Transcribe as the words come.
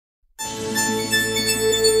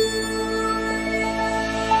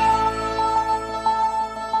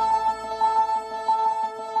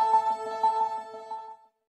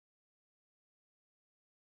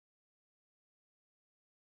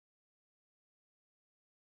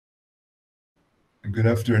Good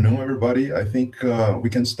afternoon, everybody. I think we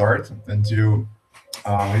can start until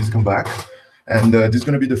he's come back. And this is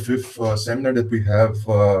going to be the fifth seminar that we have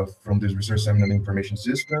from this research seminar on information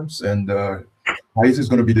systems. And Raiza is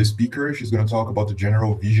going to be the speaker. She's going to talk about the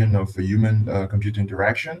general vision of a human-computer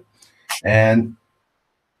interaction. And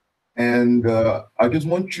I just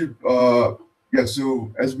want to,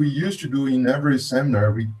 so as we used to do in every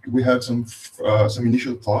seminar, we have some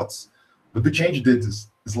initial thoughts, but we changed it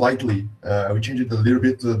slightly. We changed it a little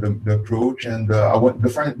bit, the approach, and I want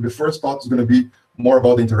the first thought is going to be more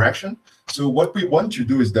about the interaction. So what we want to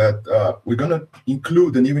do is that we're going to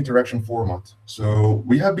include the new interaction format. So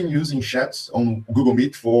we have been using chats on Google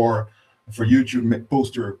Meet for you to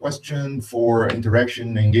post your question, for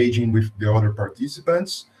interaction, engaging with the other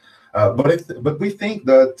participants. But we think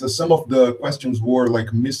that some of the questions were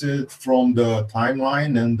like missed from the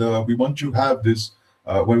timeline, and we want to have this.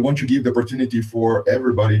 We want to give the opportunity for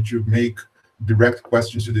everybody to make direct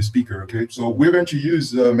questions to the speaker. Okay, so we're going to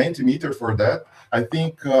use Mentimeter for that. I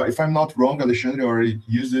think, if I'm not wrong, Alexandre already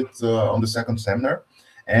used it on the second seminar.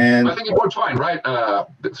 And I think it worked fine, right?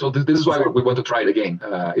 So this is why we want to try it again.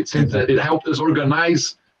 It seems that it helped us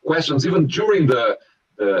organize questions even during the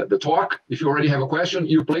talk. If you already have a question,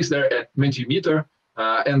 you place there at Mentimeter,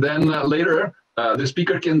 and then later the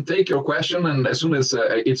speaker can take your question, and as soon as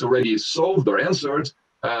it's already solved or answered,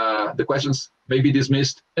 the questions may be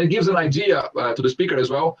dismissed. And it gives an idea to the speaker as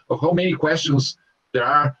well of how many questions there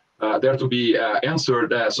are there to be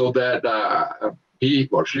answered, so that he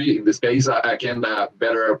or she, in this case, can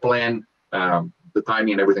better plan the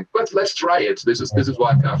timing and everything. But let's try it. This is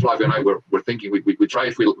what Flavio and I were thinking. We try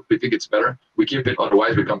if we think it's better, we keep it.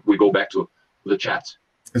 Otherwise, we go back to the chat.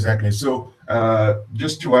 Exactly. So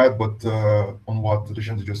just to add on what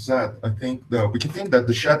Alexandre just said, I think we can think that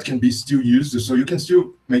the chat can be still used. So you can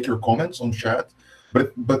still make your comments on chat,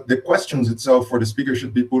 but the questions itself for the speaker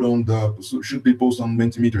should be posted on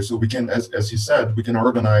Mentimeter. So we can, as he said, we can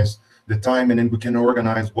organize the time, and then we can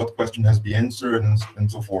organize what question has been answered and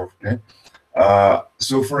so forth. Okay.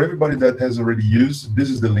 So for everybody that has already used, this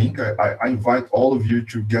is the link. I invite all of you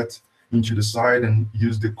to get into the site and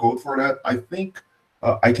use the code for that. I think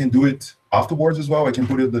I can do it afterwards as well. I can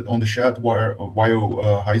put it on the chat while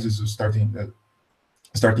Raiza is starting her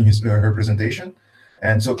presentation.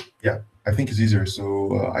 And so, yeah, I think it's easier.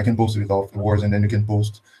 So I can post it afterwards, and then you can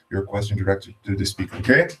post your question directly to the speaker.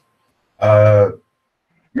 Okay.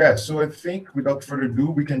 Yeah. So I think without further ado,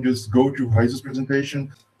 we can just go to Raiza's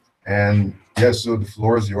presentation. And yeah, so the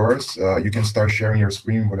floor is yours. You can start sharing your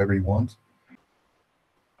screen, whatever you want.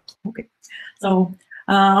 Okay. So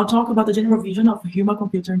I'll talk about the general vision of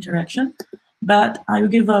human-computer interaction, but I will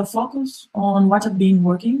give a focus on what I've been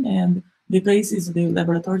working and the places, the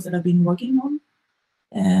laboratories that I've been working on.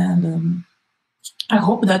 And I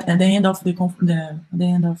hope that at the end of the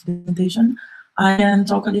presentation, I can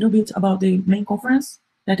talk a little bit about the main conference,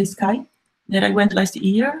 that is CHI, that I went last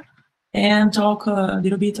year, and talk a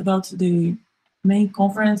little bit about the main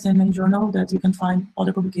conference and main journal that you can find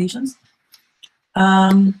other publications.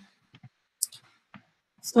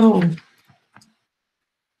 First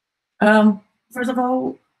of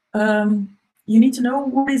all, you need to know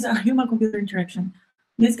what is a human-computer interaction.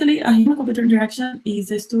 Basically, a human-computer interaction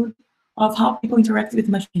is a study of how people interact with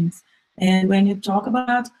machines. And when you talk about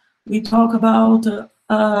that, we talk about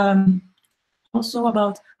also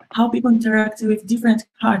about how people interact with different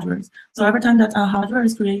hardwares. So every time that a hardware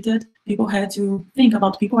is created, people had to think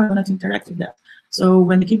about people are going to interact with that. So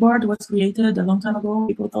when the keyboard was created a long time ago,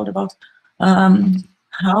 people thought about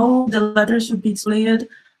how the letters should be displayed,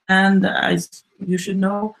 and as you should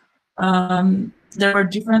know, there are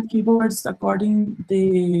different keyboards according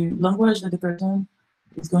the language that the person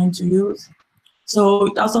is going to use. So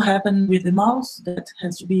it also happened with the mouse that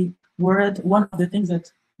has to be worded. One of the things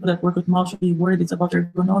that work with mouse should be worded is about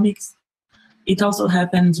ergonomics. It also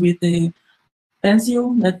happens with the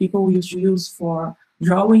pencil that people used to use for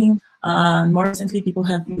drawing. More recently, people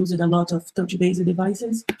have used a lot of touch-based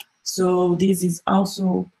devices. So this is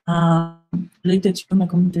also related to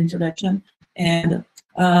human-computer interaction, and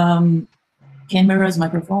cameras,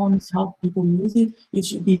 microphones, how people use it. It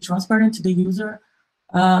should be transparent to the user.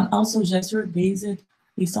 Also, gesture-based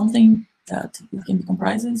is something that it can be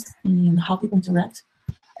comprises in how people interact.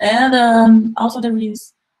 And also there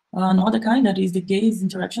is another kind that is the gaze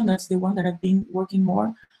interaction. That's the one that I've been working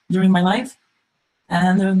more during my life.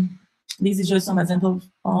 And this is just some examples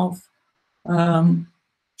of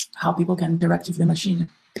how people can interact with the machine.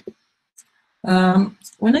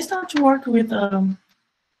 When I start to work with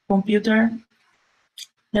computer,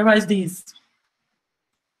 there was this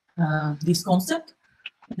concept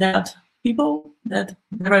that people that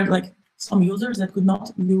there are like some users that could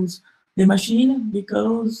not use the machine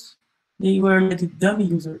because they were like dummy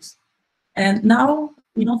users. And now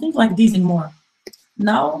we don't think like this anymore.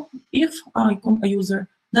 Now, if a user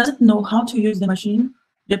doesn't know how to use the machine,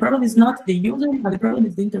 the problem is not the user, but the problem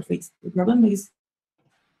is the interface. The problem is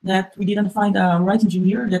that we didn't find a right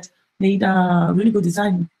engineer that made a really good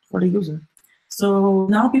design for the user. So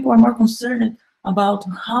now people are more concerned about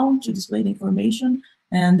how to display the information,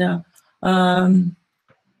 and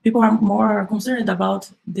people are more concerned about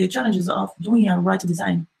the challenges of doing a right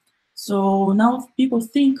design. So now people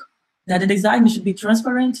think that the design should be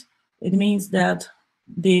transparent. It means that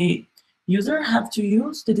the user have to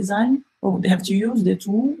use the design, or they have to use the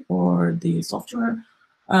tool or the software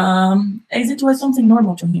as it was something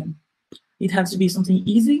normal to him. It has to be something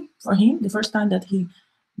easy for him the first time that he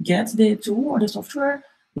gets the tool or the software.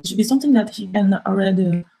 It should be something that he can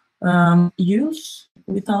already use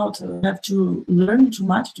without have to learn too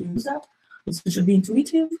much to use that. It should be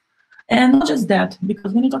intuitive. And not just that,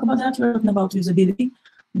 because when you talk about that, we're talking about usability,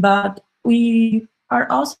 but we are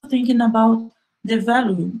also thinking about the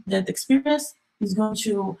value that experience is going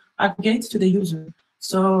to aggregate to the user.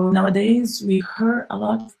 So nowadays, we heard a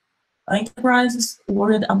lot of enterprises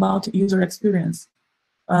worried about user experience,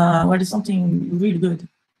 what is something really good.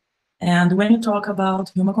 And when you talk about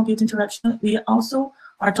human-computer interaction, we also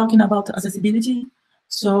are talking about accessibility.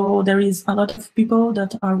 So there is a lot of people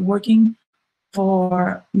that are working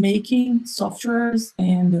for making softwares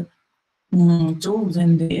and tools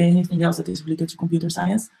and anything else that is related to computer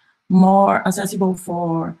science more accessible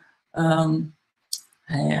for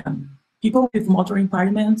people with motor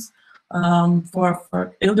impairments,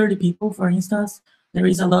 for elderly people, for instance. There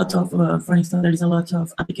is a lot of, for instance, there is a lot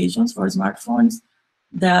of applications for smartphones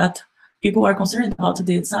that people are concerned about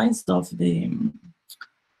the size of the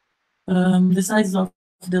size of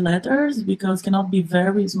the letters, because cannot be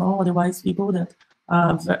very small. Otherwise, people that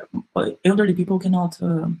elderly people cannot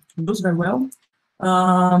use very well.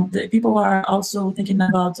 The people are also thinking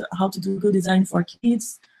about how to do good design for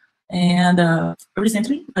kids. And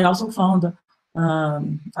recently, I also found a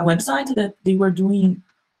website that they were doing.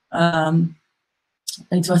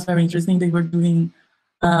 It was very interesting. They were doing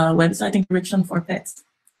website interaction for pets.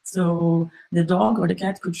 So the dog or the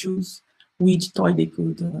cat could choose which toy they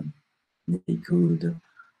could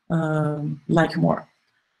like more.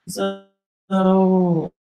 So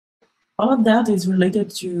all of that is related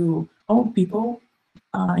to how people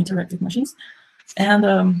interact with machines.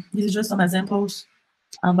 And these are just some examples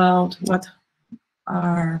about what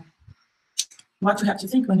you have to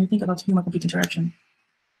think when you think about human-computer interaction.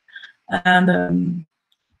 And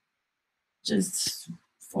just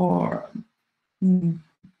for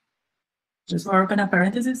open a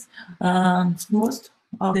parenthesis, most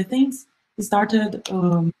of the things started,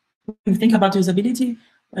 when you think about usability,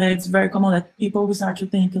 it's very common that people will start to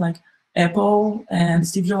think like Apple and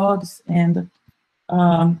Steve Jobs and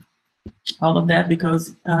all of that,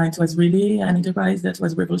 because it was really an enterprise that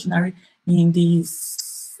was revolutionary in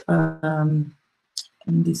this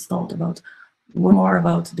thought about more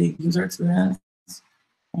about the user experience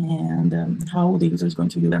and how the user is going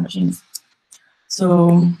to use their machines.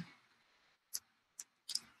 So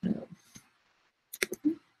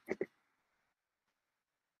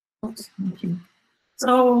thank you.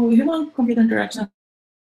 So human-computer interaction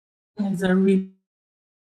is a really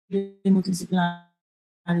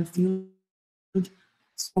multidisciplinary field.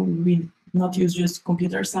 So we not use just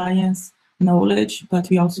computer science knowledge, but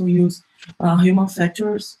we also use human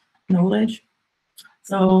factors knowledge.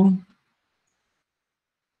 So,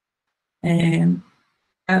 and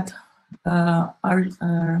that are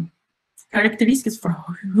characteristics for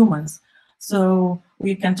humans. So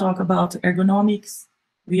we can talk about ergonomics.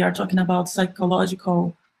 We are talking about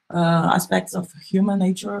psychological aspects of human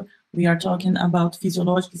nature. We are talking about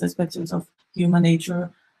physiological aspects of human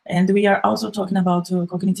nature. And we are also talking about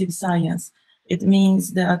cognitive science. It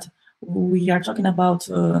means that we are talking about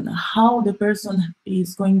how the person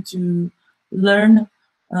is going to learn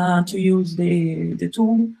to use the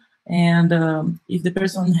tool, and if the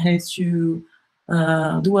person has to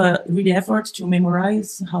do a really effort to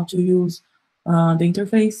memorize how to use the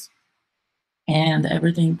interface, and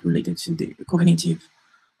everything related to the cognitive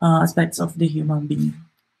aspects of the human being.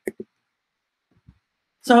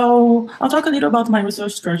 So I'll talk a little about my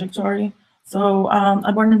research trajectory. So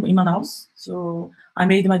I'm born in Manaus. So I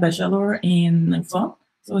made my bachelor in UFAM.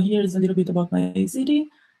 So here is a little bit about my city.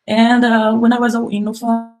 And when I was in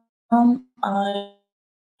UFAM, I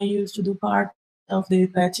used to do part of the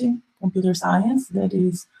PET computer science. That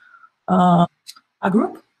is a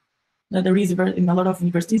group that there is in a lot of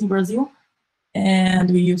universities in Brazil. And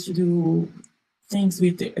we used to do things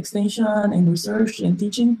with extension and research and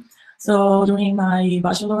teaching. So during my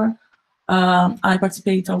bachelor, I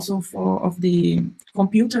participate also of the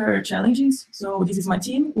computer challenges. So this is my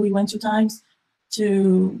team. We went 2 times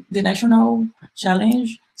to the national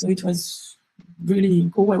challenge. So it was really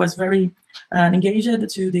cool. I was very engaged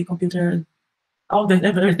to the computer,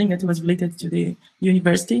 everything that was related to the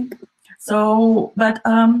university. So, but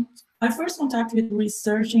my first contact with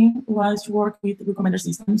researching was to work with recommender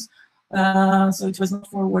systems. So it was not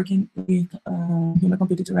for working with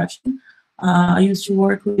human-computer interaction. I used to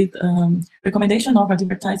work with recommendation of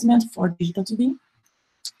advertisement for digital TV.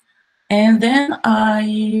 And then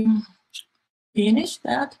I finished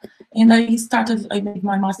that, and I made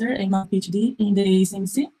my master and my PhD in the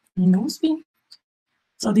ICMC in USP.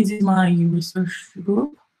 So this is my research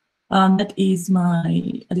group. That is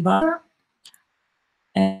my advisor.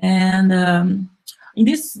 And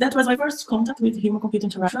that was my first contact with human-computer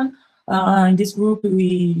interaction. In this group,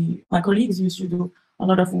 my colleagues used to do a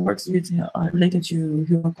lot of works with related to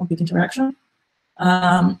human-computer interaction.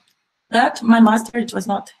 But my master, it was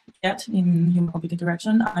not yet in human-computer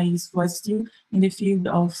interaction. I was still in the field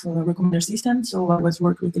of recommender systems, so I was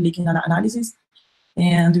working with the leaking analysis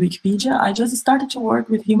and Wikipedia. I just started to work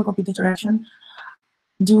with human-computer interaction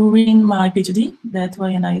during my PhD. That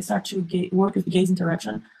way, and I started to work with gaze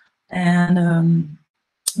interaction, and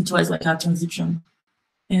it was like a transition.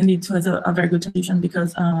 And it was a very good transition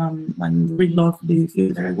because I really love the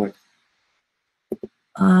field that I work.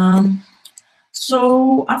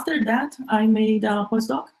 So after that, I made a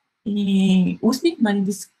postdoc in USP, but in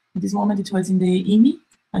this moment it was in the IME.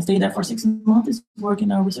 I stayed there for 6 months working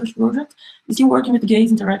on a research project, still working with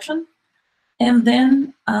gaze interaction. And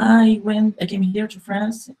then I came here to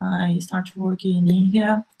France. I started working in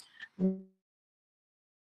India,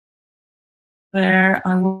 where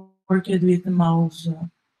I worked with the mouse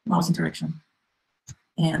interaction.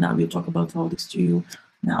 And I will talk about all this to you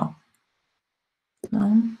now.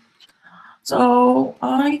 So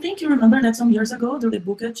I think you remember that some years ago, there was the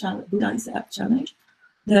Book Ice App Challenge.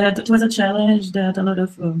 That it was a challenge that a lot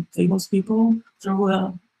of famous people threw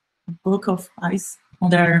a book of ice on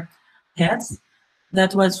their heads.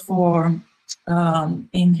 That was for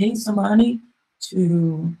enhance some money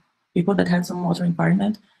to people that had some motor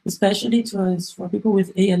impairment, especially it was for people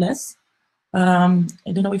with ALS.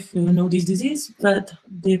 I don't know if you know this disease, but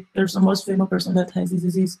the most famous person that has this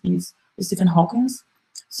disease is Stephen Hawking.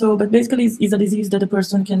 So, but basically it's a disease that a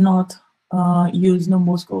person cannot use no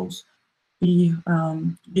muscles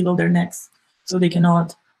below their necks. So they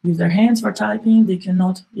cannot use their hands for typing, they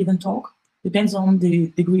cannot even talk, depends on the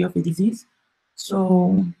degree of the disease.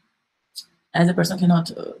 So as a person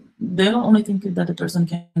cannot, the only thing that a person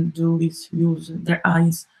can do is use their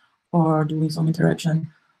eyes or doing some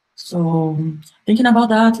interaction. So thinking about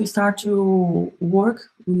that, we start to work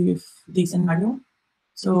with this scenario.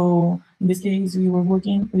 So in this case, we were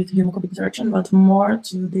working with human-computer interaction, but more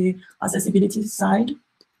to the accessibility side.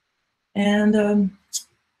 And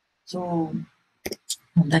so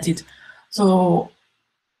that's it. So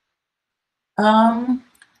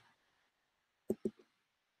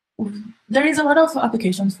there is a lot of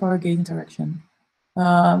applications for gaze interaction.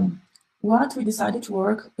 What we decided to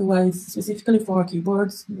work was specifically for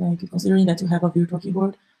keyboards, like considering that you have a virtual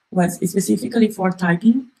keyboard, was specifically for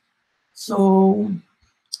typing. So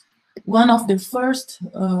one of the first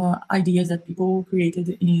ideas that people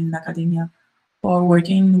created in academia for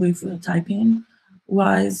working with typing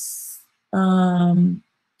was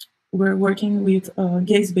we're working with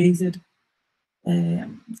gesture-based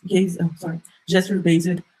gaze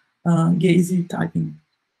typing.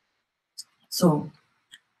 So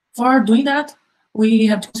for doing that, we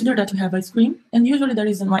have to consider that we have a screen, and usually there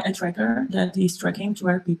is a tracker that is tracking to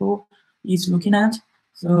where people is looking at.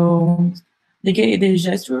 So the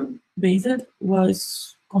gesture-based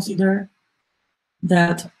was considered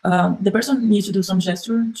that the person needs to do some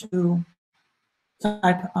gesture to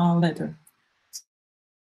type a letter.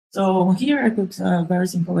 So here I put a very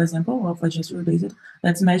simple example of a gesture-based.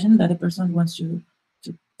 Let's imagine that a person wants to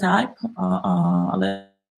type a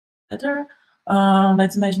letter.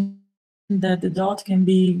 Let's imagine that the dot can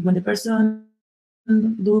be when the person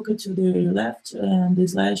looks to the left, and the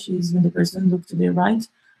slash is when the person looks to the right.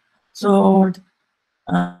 So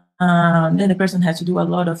then the person has to do a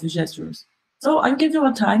lot of gestures. So I'll give you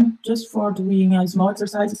a time just for doing a small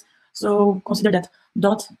exercise. So consider that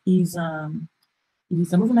dot is a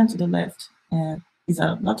movement to the left, and is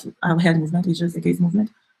not a head movement, it's just a gaze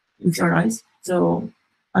movement with your eyes. So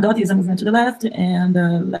a dot is a movement to the left, and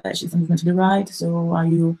a slash is a movement to the right. So I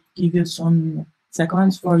will give you some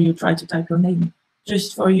seconds for you try to type your name,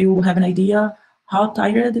 just for you have an idea how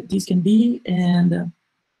tired this can be, and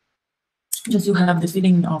just to have the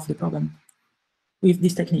feeling of the problem with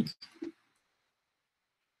this technique.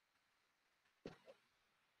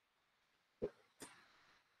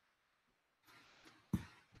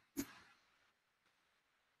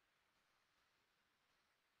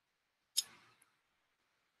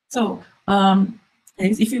 So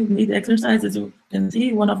if you need exercise, as you can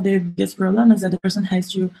see, one of the biggest problems is that the person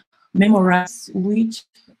has to memorize which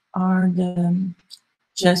are the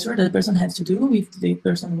gestures that the person has to do if the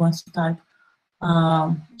person wants to type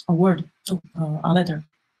a word, a letter.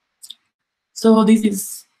 So this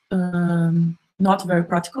is not very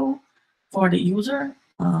practical for the user,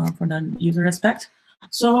 for the user aspect.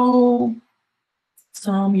 So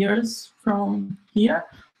some years from here,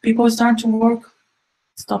 people stop to work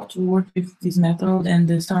with this method, and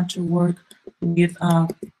they start to work with a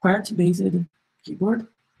QWERTY-based keyboard,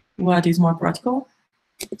 what is more practical.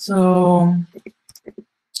 So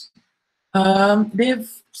the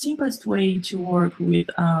simplest way to work with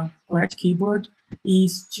a QWERTY keyboard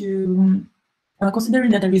is to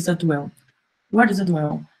considering that there is a dwell. What is a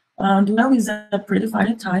dwell? Dwell is a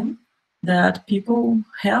predefined time that people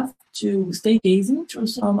have to stay gazing through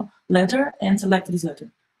some letter and select this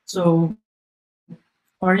letter. So,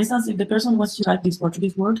 for instance, if the person wants to type this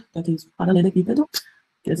Portuguese word, that is paralelepípedo,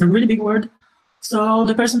 it's a really big word. So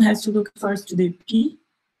the person has to look first to the P.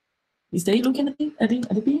 Stay looking at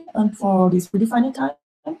the P and for this predefined time,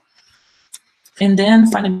 and then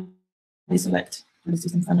finally select. The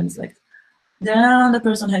system finally select. Then the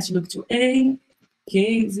person has to look to A.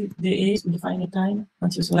 Okay, the A is predefined time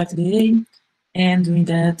until select the A, and doing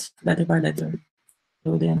that letter by letter.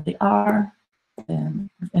 So then the R,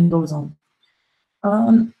 and goes on.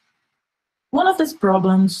 One of the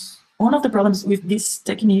problems with this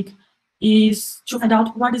technique is to find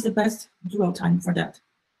out what is the best dwell time for that.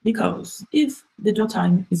 Because if the dwell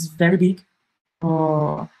time is very big,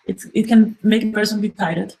 or it can make a person be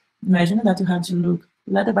tired. Imagine that you have to look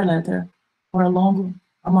letter by letter for a long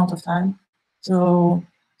amount of time. So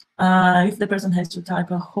if the person has to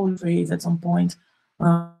type a whole phrase at some point,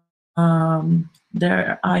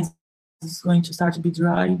 their eyes is going to start to be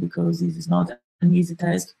dry because this is not an easy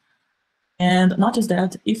task. And not just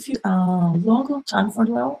that, if you long time for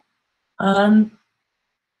dwell, the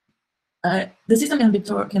system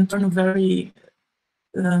can turn very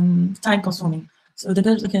time consuming. So the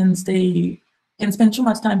person can spend too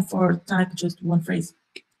much time for type just one phrase.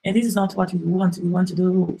 And this is not what we want. We want to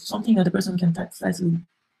do something that the person can type fastly.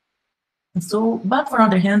 And so, but for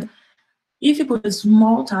other hand, if you put a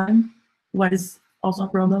small time, what is also a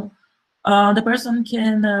problem, the person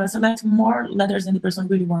can select more letters than the person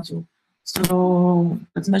really wants to. So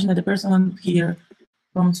let's imagine that the person here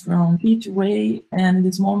comes from P to A, and in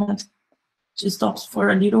this moment, she stops for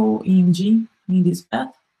a little in G in this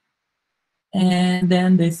path. And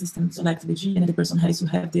then the system selects the G, and the person has to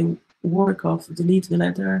have the work of delete the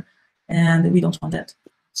letter, and we don't want that.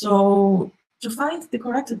 So to find the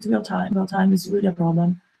correct dwell time is really a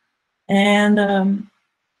problem. And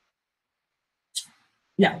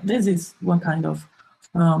yeah, this is one kind of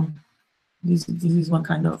this is one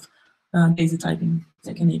kind of basic typing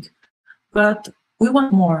technique. But we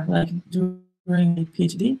want more. Like during the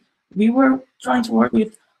PhD, we were trying to work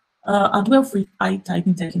with a dwell-free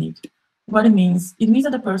typing technique. What it means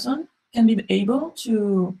that the person can be able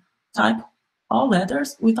to type all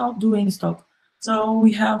letters without doing stop. So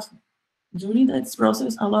we have during this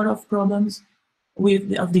process a lot of problems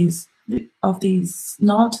with these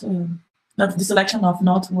not the selection of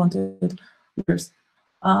not wanted letters.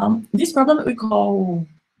 This problem we call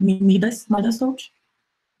Midas touch.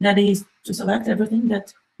 That is to select everything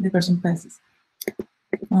that the person passes.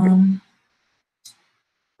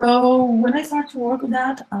 So when I start to work with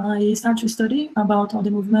that, I start to study about all the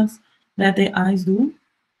movements that the eyes do.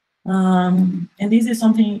 And this is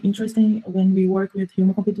something interesting when we work with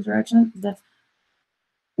human-computer interaction, that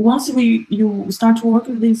once you start to work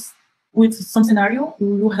with this, with some scenario,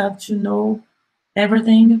 you have to know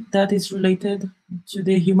everything that is related to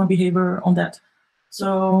the human behavior on that.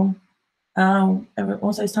 So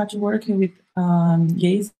once I start to work with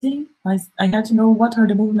gazing, I had to know what are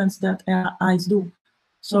the movements that eyes do.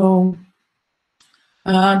 So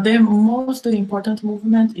the most important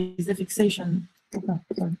movement is the fixation.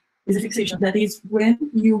 Is a fixation. That is when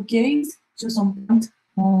you gaze to some point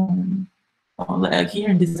like here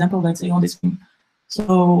in this example, let's say on the screen.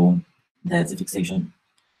 So that's a fixation.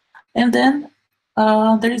 And then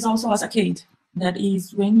there is also a saccade. That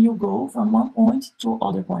is when you go from one point to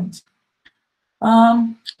other point.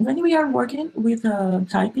 When we are working with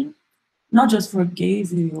typing, not just for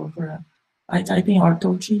gazing or for eye typing or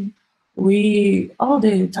touching, all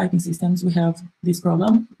the typing systems, we have this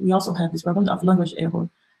problem. We also have this problem of language error.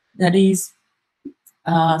 That is,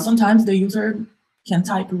 sometimes the user can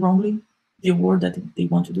type wrongly the word that they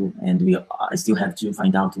want to do, and we still have to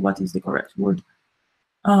find out what is the correct word.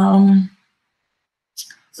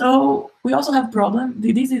 So we also have problem.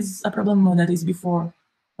 This is a problem that is before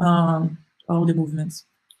all the movements.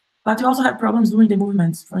 But we also have problems during the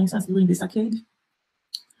movements. For instance, during the saccade,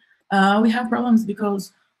 we have problems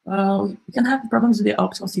because we can have problems with the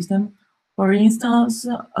optical system. For instance,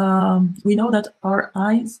 we know that our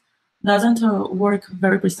eyes doesn't work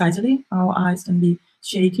very precisely. Our eyes can be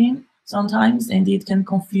shaking sometimes, and it can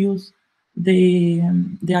confuse the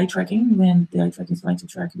eye tracking when the eye tracking is trying to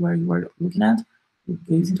track where you are looking at,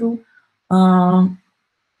 gazing through.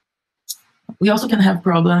 We also can have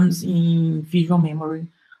problems in visual memory.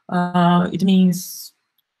 It means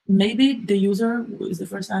maybe the user is the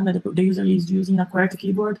first time that the user is using a QWERTY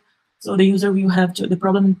keyboard, so the user will have the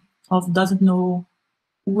problem of doesn't know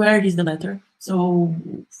where is the letter. So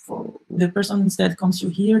for the person instead comes to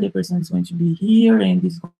here, the person is going to be here and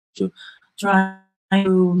is going to try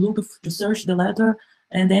to look to search the letter,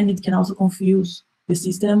 and then it can also confuse the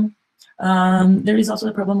system. There is also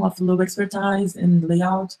the problem of low expertise and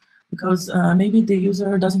layout, because maybe the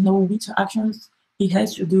user doesn't know which actions he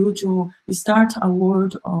has to do to start a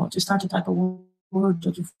word, or to start to type a word,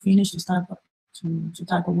 or to finish to start to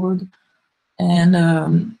type a word. And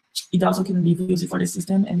it also can be used for the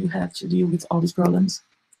system, and you have to deal with all these problems.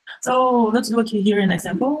 So let's look here an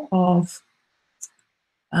example of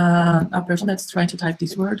a person that's trying to type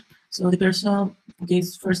this word. So the person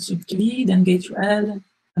gets first to E, then gets to L,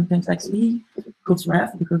 and then types E, goes to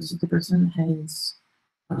F because the person has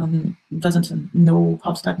doesn't know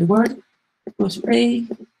how to type the word, goes to A,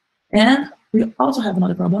 and we also have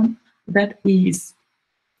another problem that is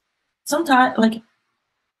sometimes like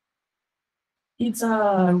it's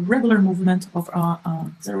a regular movement of our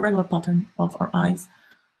it's a regular pattern of our eyes.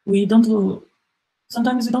 We don't do,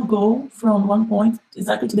 sometimes we don't go from one point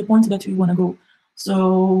exactly to the point that we want to go.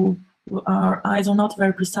 So our eyes are not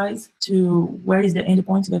very precise to where is the end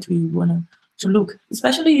point that we want to look,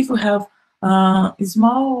 especially if we have a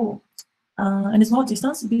small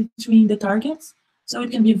distance between the targets. So it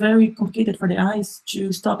can be very complicated for the eyes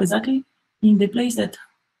to stop exactly in the place that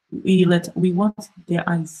we want the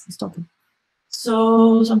eyes stopping.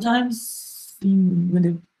 So sometimes when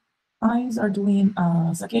the eyes are doing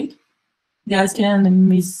saccade, the eyes can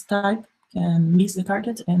mistype, can miss the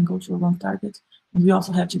target and go to a wrong target. And we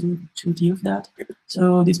also have to deal with that.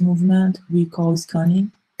 So this movement we call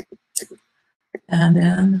scanning. And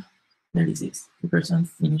then there is this, the person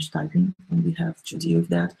finished typing, and we have to deal with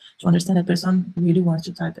that to understand that person really wants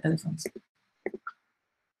to type elephants.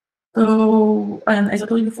 So, and as I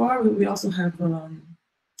told you before, we also have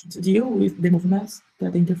to deal with the movements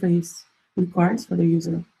that the interface requires for the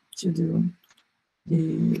user to do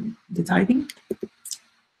the typing.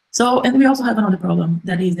 So, and we also have another problem,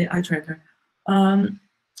 that is the eye tracker.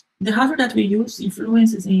 The hardware that we use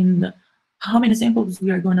influences in how many samples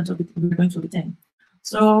we are going to obtain.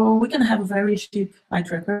 So we can have very cheap eye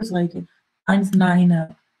trackers like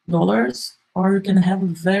 $99, or you can have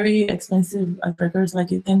very expensive eye trackers like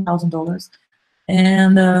 $10,000.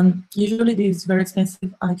 And usually these very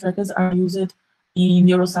expensive eye trackers are used in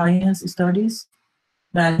neuroscience studies.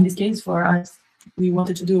 But in this case, for us, we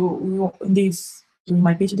wanted to do in this during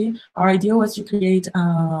my PhD. Our idea was to create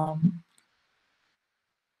a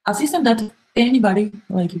system that anybody,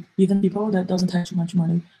 like even people that doesn't have too much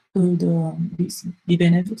money, could be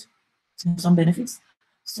benefit, some benefits.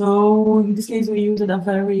 So in this case, we used a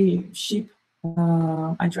very cheap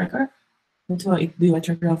eye tracker, the eye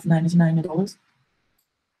tracker of $99.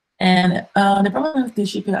 And the problem with the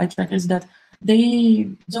cheap eye trackers is that they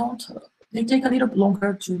take a little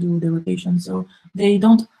longer to do the rotation. So they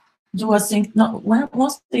don't do a sync.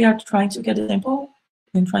 Once they are trying to get a sample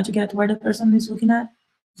and trying to get where the person is looking at,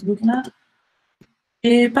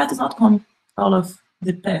 the path is not coming all of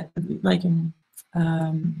the path. Like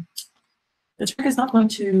the tracker is not going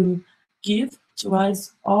to give to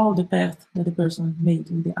us all the path that the person made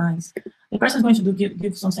with the eyes. The person is going to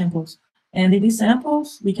give some samples. And in these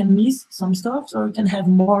samples, we can miss some stuff, or we can have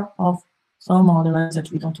more of some other lines that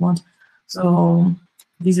we don't want. So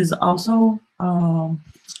this is also a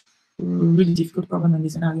really difficult problem in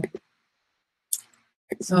this scenario.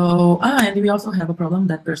 So, and we also have a problem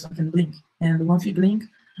that person can blink. And once we blink,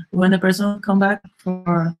 when the person come back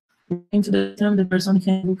for into the term, the person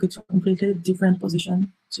can look at a completely different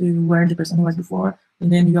position to where the person was before. And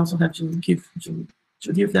then we also have to give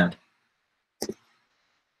that.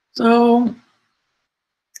 So,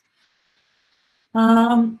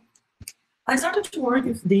 I started to work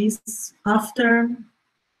with this after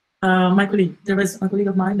my colleague. There was a colleague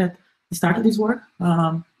of mine that started this work.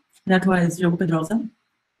 That was Diogo Pedrosa.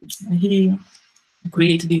 He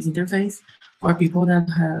created this interface for people that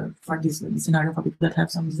have, for this scenario, for people that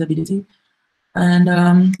have some disability. And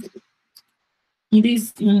in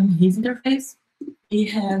his interface, he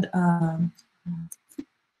had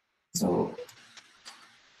so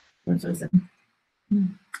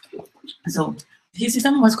his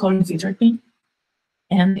system was called featured pin,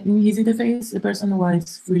 and in his interface, the person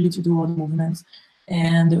was free to do all the movements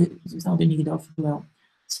and without the need of well.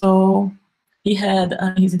 So he had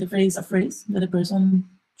in his interface a phrase that the person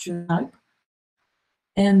should type,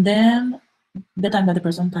 and then the time that the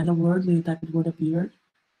person typed a word, the typed word appeared.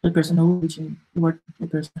 The person knows which word the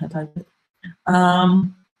person had typed.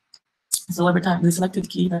 So every time the selected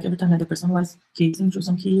key, like every time that the person was casing to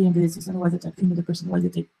some key and the system was detecting that the person was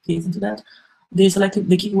casing to that,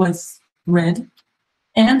 the key was red.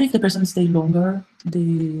 And if the person stayed longer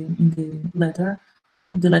in the letter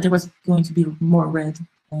was going to be more red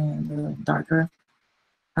and darker.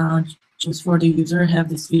 Just for the user have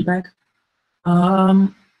this feedback.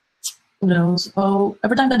 What else? Oh,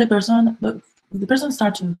 every time that the person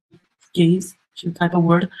starts to gaze, to type a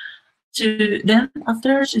word, then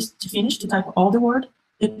after she finished to type all the word,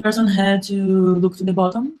 the person had to look to the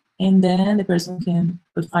bottom, and then the person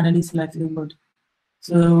could finally select the word.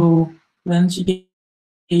 So when she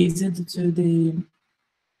gazed to the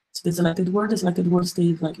selected word, the selected word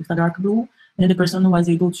stayed like with a dark blue, and the person was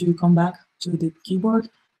able to come back to the keyboard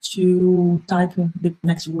to type the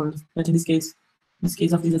next word. But in this case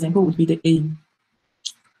of this example would be the A.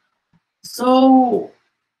 So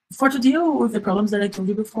to deal with the problems that I told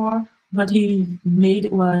you before, what he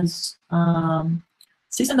made was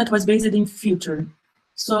system that was based in future.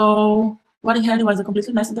 So what he had was a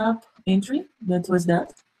completely messed up entry that was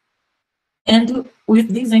that. And with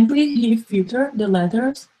this entry, he filtered the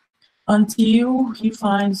letters until he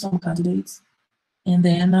finds some candidates, and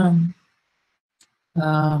then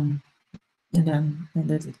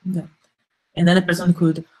that's it. Yeah. And then the person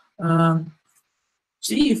could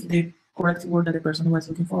see if the correct word that the person was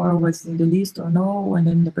looking for was in the list or no, and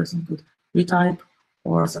then the person could retype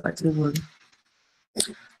or select the word.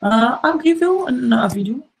 I'll give you a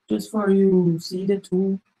video just for you to see the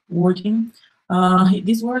tool working.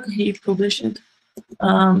 This work he published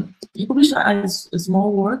as a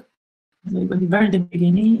small work, like very in the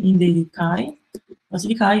beginning in the CAI,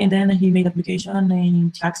 and then he made application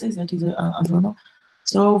in Taxes, that is a journal.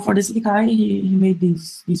 So for the CDCAI, he made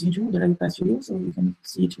this video that I will pass to you so you can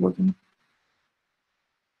see it working.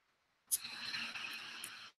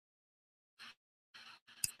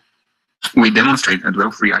 We demonstrate a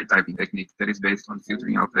dwell-free typing technique that is based on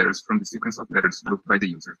filtering out letters from the sequence of letters looked by the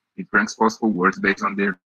user. It ranks possible words based on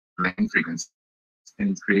their length and frequency,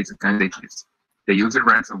 and it creates a candidate list. The user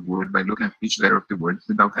writes a word by looking at each letter of the word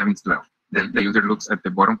without having to dwell. Then the user looks at the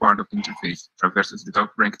bottom part of the interface, traverses the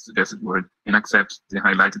top-ranked suggested word, and accepts the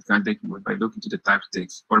highlighted candidate word by looking to the typed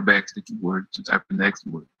text or back to the keyword to type the next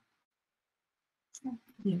word.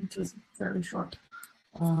 Yeah, it was very short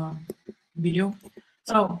video.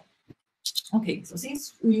 So, okay, so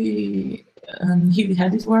since we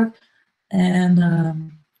had this work and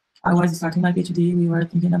I was starting my PhD, we were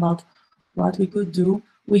thinking about what we could do.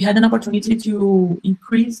 We had an opportunity to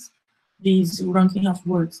increase this ranking of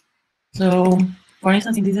words. So, for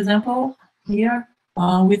instance, in this example here,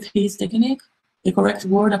 with his technique, the correct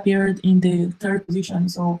word appeared in the third position.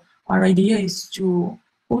 So our idea is to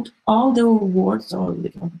put all the words, or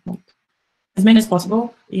as many as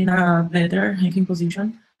possible, in a better ranking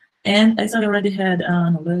position. And as I already had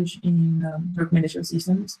knowledge in recommendation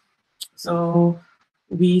systems, so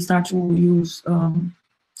we start to use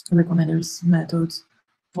recommenders methods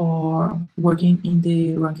for working in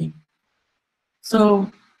the ranking.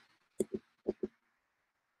 So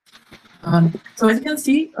as you can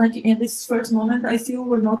see, like in this first moment, I feel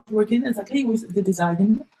we're not working exactly with the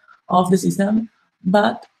design of the system,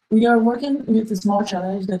 but we are working with a small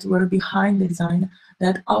challenge that were behind the design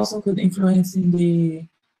that also could influence in the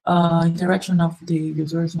interaction of the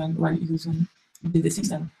users while using the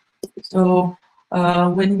system. So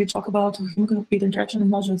when we talk about human-computer interaction,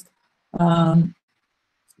 it's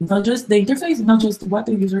not just the interface, not just what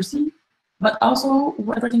the user see, but also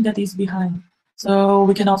everything that is behind. So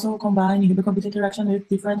we can also combine human-computer interaction with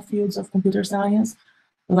different fields of computer science,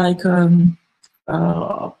 like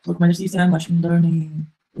recommender system, machine learning,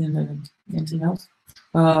 and anything else,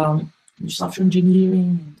 software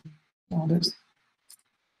engineering, and others.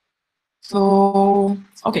 So,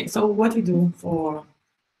 okay, so what we do for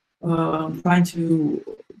trying to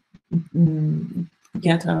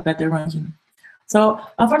get a better ranking. So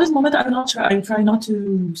for this moment, I try not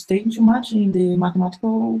to stay too much in the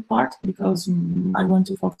mathematical part, because I want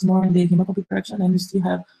to focus more on the human computer interaction, and we still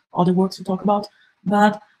have other works to talk about.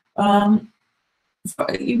 But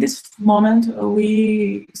in this moment,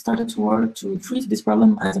 we started to work to treat this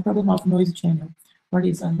problem as a problem of noise channel. What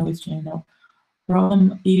is a noise channel?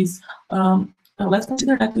 Problem is, let's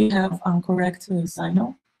consider that we have a correct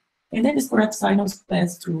signal, and then this correct signal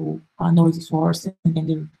pass through a noise source, and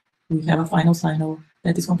then we have a final signal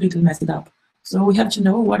that is completely messed up. So we have to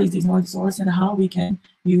know what is this noise source and how we can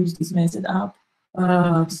use this messed up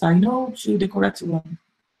signal to the correct one.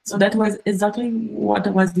 So that was exactly what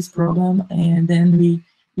was this problem, and then we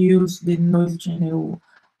use the noise channel,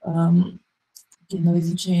 let's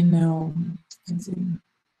see,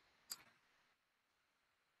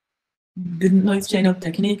 the noise channel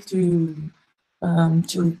technique to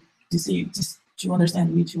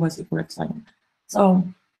understand which was the correct signal. So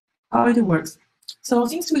how it works? So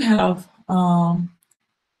since we have a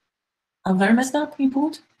very messed up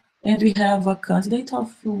input, and we have a candidate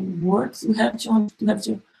of words, we have to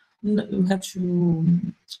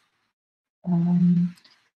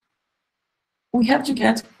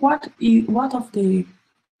get what of the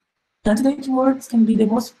candidate words can be the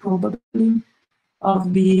most probably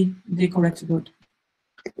of the correct word.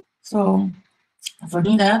 So for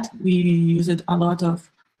doing that, we used a lot of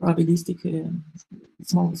probabilistic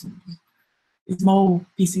small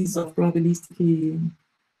pieces of probabilistic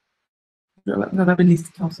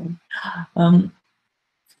also.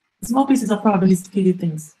 Small pieces of probabilistic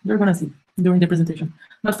things you're gonna see during the presentation.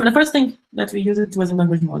 But for the first thing that we used, it was a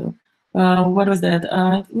language model. What was that?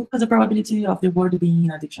 It was the probability of the word being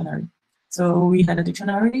in a dictionary. So we had a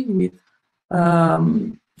dictionary with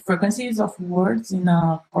frequencies of words in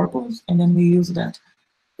a corpus, and then we used that.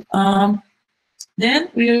 Then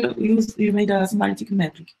we made a semantic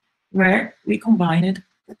metric where we combined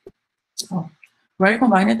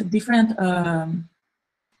different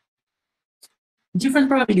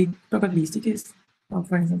probabilistics.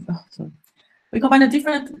 For instance, we combined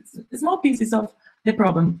different small pieces of the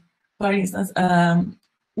problem. For instance,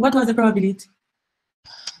 what was the probability?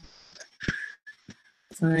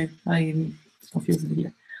 Sorry, I'm confused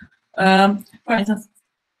here. For instance,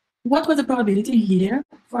 what was the probability here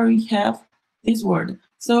for we have this word?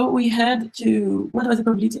 So we had to, what was the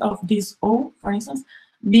probability of this O, for instance,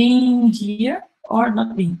 being here or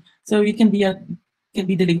not being? So it can be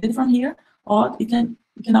deleted from here, or it can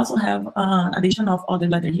also have an addition of other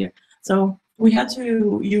letter here. So we had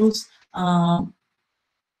to use a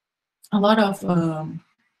lot of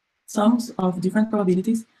sums of different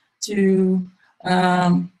probabilities to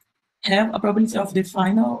have a probability of the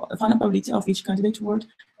final probability of each candidate word,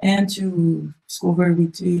 and to discover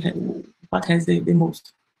what has the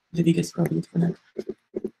biggest probability for that.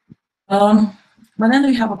 But then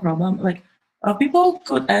we have a problem. Like people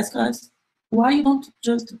could ask us, why you don't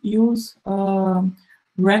just use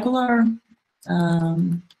regular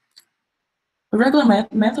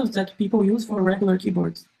methods that people use for regular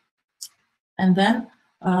keyboards? And then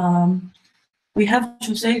we have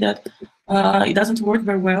to say that it doesn't work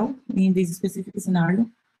very well in this specific scenario,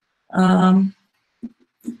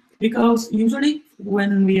 because usually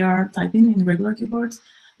when we are typing in regular keyboards,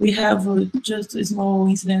 we have just a small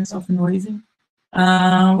incidence of noising.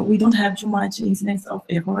 We don't have too much incidence of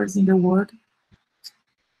errors in the word.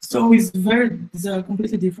 So it's a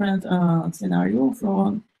completely different scenario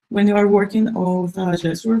from when you are working with a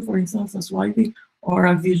gesture, for instance, a swipe, or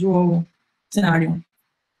a visual scenario.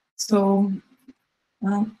 So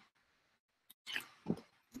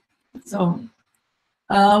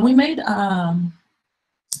we made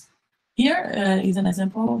here is an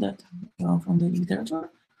example that from the literature.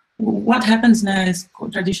 What happens now is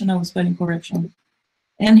traditional spelling correction,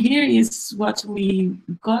 and here is what we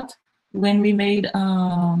got when we made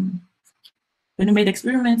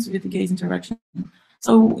experiments with gaze interaction.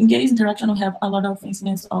 So in gaze interaction, we have a lot of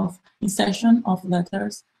incidents of insertion of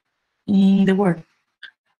letters in the word.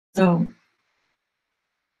 So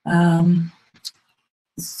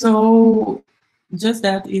so just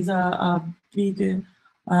that is a big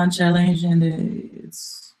challenge, and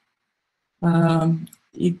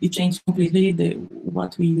it changed completely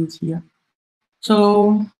what we use here.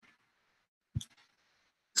 So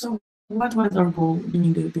what was our goal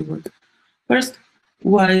during the work? First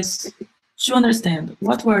was to understand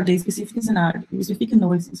what were the specific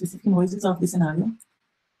noises of the scenario,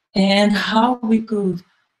 and how we could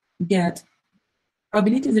get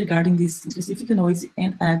probabilities regarding this specific noise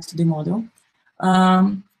and add to the model.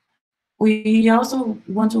 We also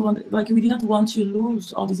we didn't want to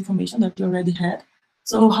lose all this information that we already had.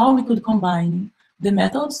 So how we could combine the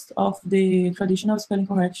methods of the traditional spelling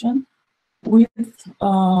correction with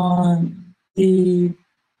the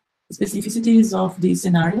specificities of the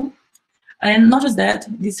scenario. And not just that,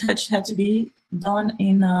 this had to be done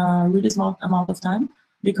in a really small amount of time,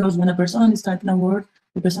 because when a person is typing a word,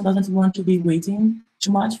 the person doesn't want to be waiting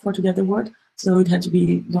too much to get the word, so it had to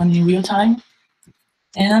be done in real time.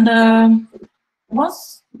 And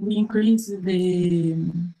once we increase the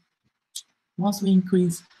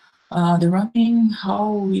ranking,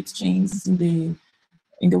 how it changes in the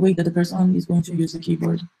way that the person is going to use the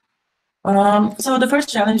keyboard. So the first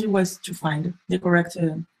challenge was to find the correct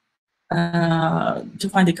to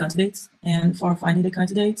find the candidates, and for finding the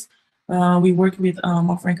candidates, we worked with a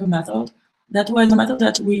more Frankel method. That was a method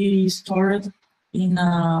that we stored in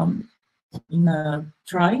a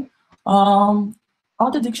try all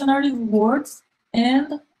the dictionary words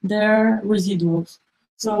and their residuals.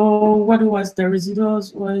 So what was the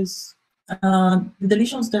residuals was the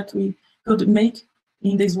deletions that we could make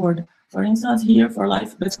in this word. For instance, here for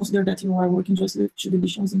life, let's consider that you are working just with 2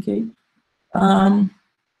 deletions in K.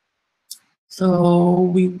 So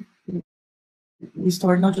we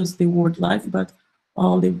store not just the word life, but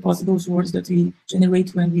all the possible words that we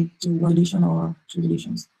generate when we do 1 deletion or 2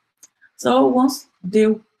 deletions. So once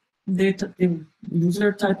the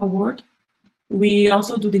user type a word, we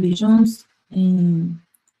also do deletions in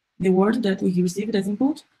the word that we received as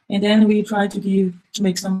input, and then we try to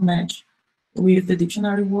make some match with the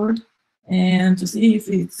dictionary word and to see if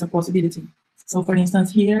it's a possibility. So for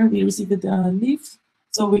instance, here we received leaf,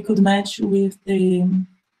 so we could match with the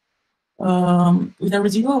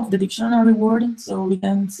residual of the dictionary word, so we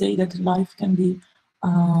can say that life can be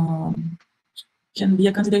a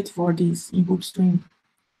candidate for this input stream.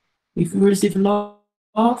 If we receive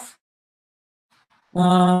love,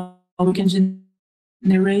 we can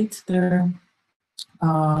generate their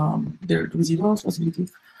residuals, possibility,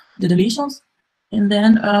 the deletions, and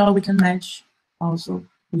then we can match also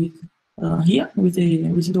with here with the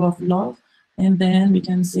residual of love, and then we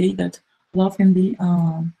can say that love can be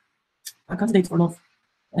a candidate for love,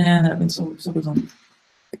 and so goes on.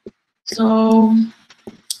 So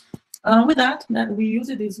with that we use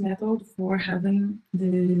this method for having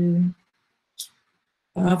the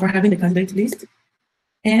candidate list,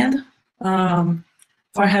 and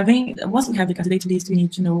once we have the candidate list, we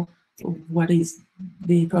need to know what is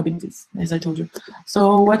the probabilities, as I told you.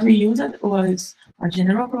 So what we used was our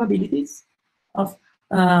general probabilities of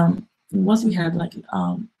once we had like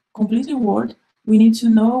completely word, we need to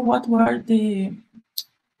know what were the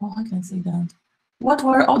I can say that. What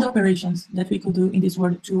were all the operations that we could do in this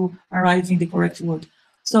word to arrive in the correct word?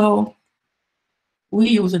 So we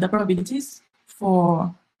used the probabilities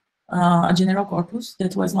for a general corpus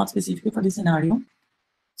that was not specific for the scenario.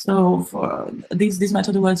 So for this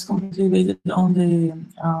method was completely based on the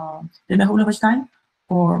whole language time,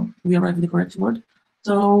 or we arrived at the correct word.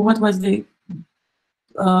 So what was the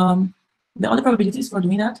other probabilities for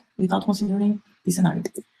doing that without considering the scenario?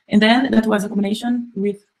 And then that was a combination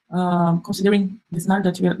with considering the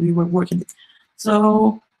scenario that we were working.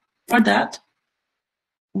 So for that,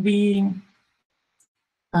 we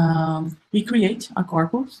create a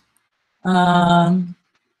corpus.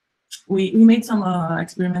 We made some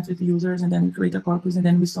experiments with users, and then we create a corpus, and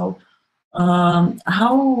then we saw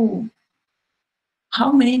how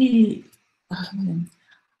many.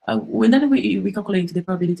 Then we calculate the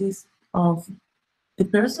probabilities of the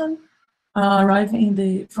person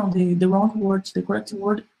arriving from the wrong word to the correct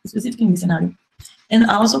word, specifically in the scenario, and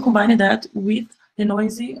also combine that with the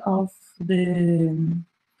noisy of the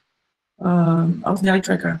eye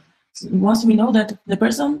tracker. So once we know that the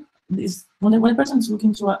person is when the person is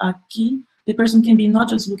looking to a key, the person can be not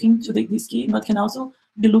just looking to this key, but can also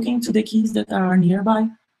be looking to the keys that are nearby.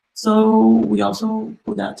 So we also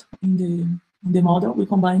put that in the model. We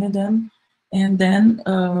combined them, and then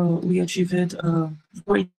we achieved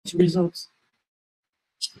great results.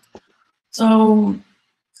 So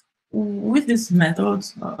with these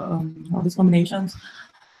methods, all these combinations,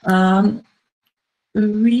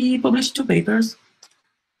 we published 2 papers,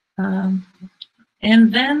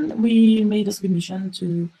 and then we made a submission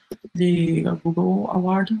to the Google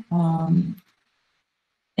Award,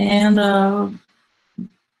 and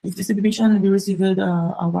with the submission we received an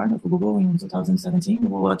award of Google in 2017,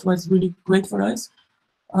 what was really great for us,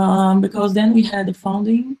 because then we had the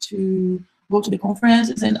funding to go to the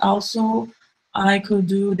conferences, and also I could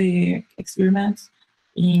do the experiments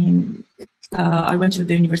in I went to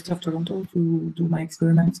the University of Toronto to do my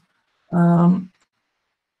experiments.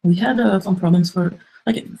 We had some problems for,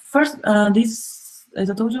 like, first, this, as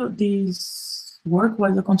I told you, this work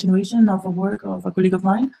was a continuation of a work of a colleague of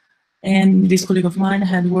mine, And this colleague of mine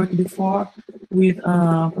had worked before with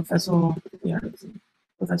Professor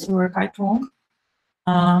Kai Tong.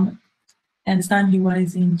 And this time he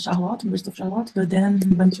was in Charlotte, University of Charlotte, but then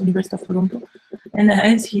he went to University of Toronto. And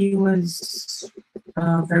as he was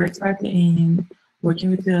very expert in working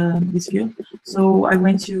with this field, so I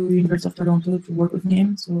went to University of Toronto to work with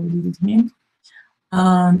him, so I did with him.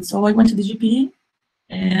 So I went to the GP,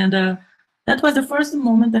 and that was the first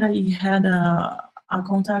moment that I had a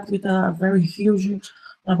contact with a very huge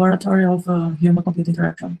laboratory of human-computer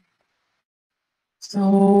interaction.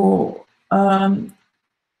 So,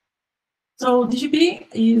 so DGP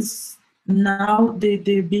is now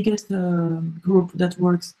the biggest group that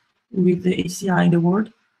works with the HCI in the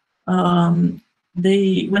world. When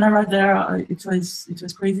I arrived there, it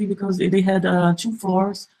was crazy because they had 2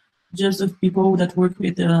 floors just of people that work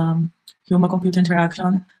with human-computer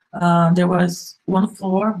interaction. There was 1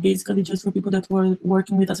 floor basically just for people that were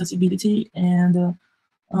working with accessibility, and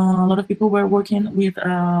a lot of people were working with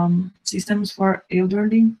systems for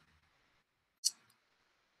elderly.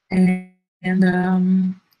 And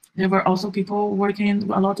there were also people working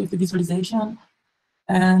a lot with the visualization.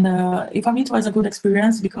 And for me, it was a good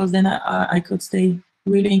experience because then I could stay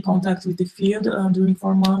really in contact with the field during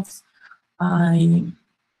 4 months. I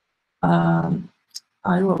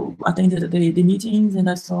attended the meetings and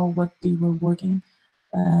I saw what they were working.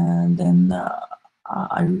 And then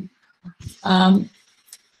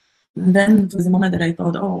then it was the moment that I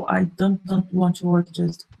thought, oh, I don't want to work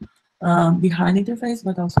just behind the interface,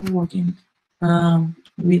 but also working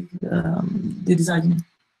with the design.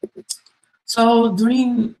 So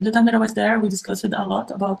during the time that I was there, we discussed a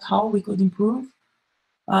lot about how we could improve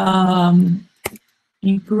the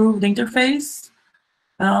interface.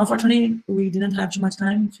 Unfortunately, we didn't have too much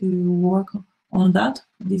time to work on that.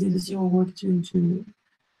 This is still work to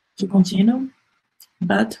continue,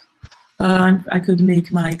 but I could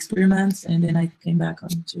make my experiments, and then I came back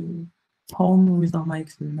to home with all my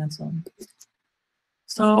experiments on.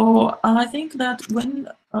 So I think that when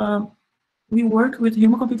we work with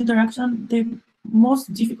human-computer interaction, the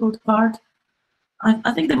most difficult part,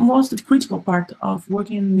 I think the most critical part of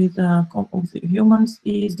working with humans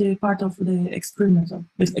is the part of the experimental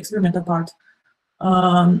part.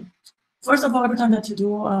 First of all, every time that you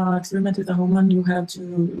do an experiment with a human, you have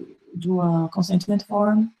to do a consentment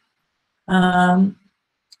form.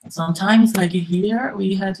 Sometimes, like here,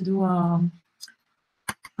 we had to do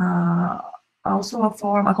also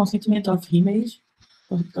a consentment of image,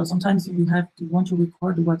 because sometimes you want to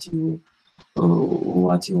record what you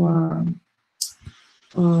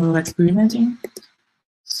are experimenting.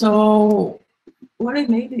 So what I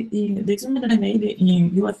made in the experiment that I made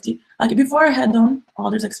in UFT, like before I had done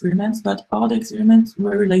other experiments, but all the experiments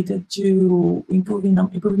were related to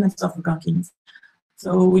improvements of rankings.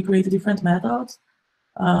 So we created different methods,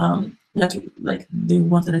 like the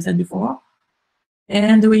ones that I said before,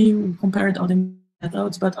 and we compared all the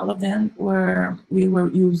methods, but all of them we were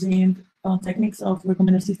using techniques of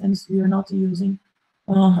recommended systems. We are not using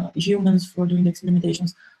humans for doing the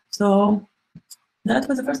experimentations. So that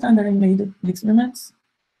was the first time that I made the experiments,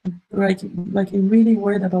 like really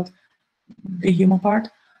worried about the human part.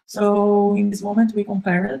 So in this moment, we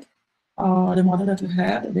compared the model that we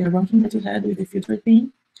had, the ranking that we had with the filtered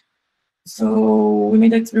pin. So we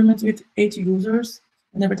made experiments with 8 users,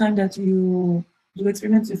 and every time that you do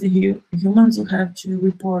experiments with the humans, you have to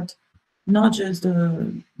report not just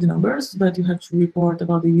the numbers, but you have to report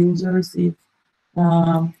about the users, if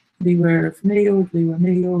they were female, if they were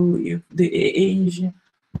male, if the age,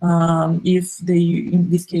 if they, in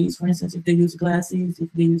this case, for instance, if they use glasses,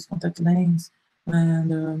 if they use contact lens,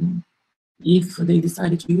 and if they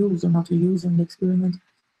decided to use or not to use in the experiment,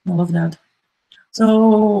 all of that.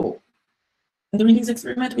 So during this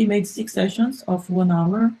experiment, we made 6 sessions of 1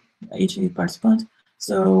 hour, each participant.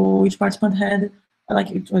 So each participant had,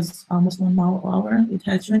 like it was almost 1 hour, it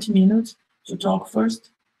had 20 minutes to talk first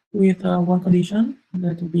with one condition,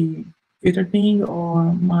 that would be filtered ping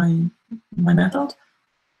or my method.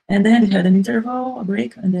 And then they had an interval, a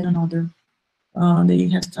break, and then another. They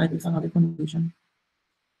had to type with another condition.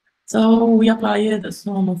 So we applied a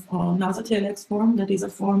form of NASA TLX form, that is a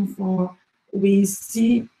form for, we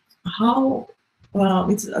see how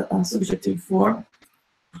it's a subjective form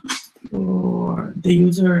for the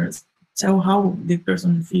users, tell how the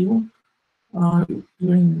person feel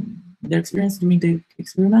during their experience, during the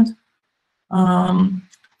experiment.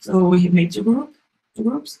 So we made two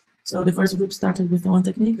groups. So the first group started with one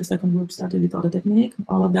technique, the second group started with other technique.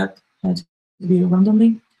 All of that had to be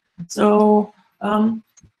randomly. So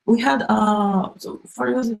we had, so for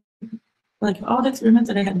using, like all the experiments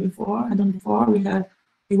that I had done before, we had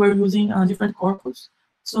we were using a different corpus.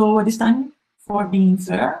 So at this time, for being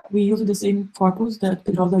fair, we used the same corpus that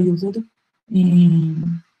Pedrosa used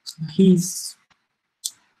in his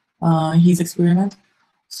experiment.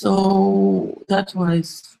 So that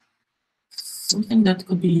was something that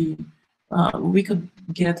could be, we could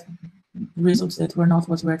get results that were not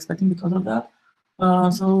what we were expecting because of that.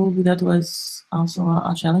 So that was also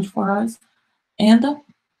a challenge for us. And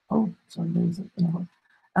oh, sorry, there is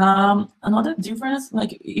another difference,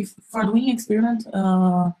 like if for doing experiment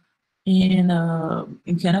in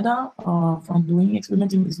Canada, from doing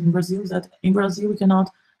experiment in Brazil, that in Brazil we cannot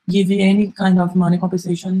give any kind of money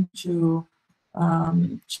compensation to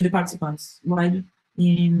the participants, while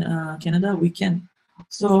in Canada we can.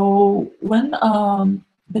 So when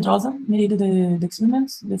Pedrosa made the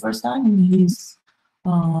experiments the first time in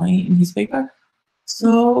his paper,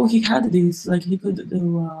 so he had this, like he could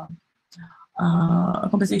do a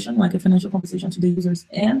compensation, like a financial compensation to the users,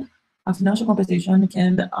 and a financial compensation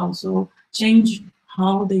can also change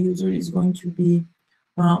how the user is going to be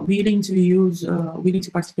willing to use, willing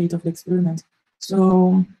to participate of the experiment.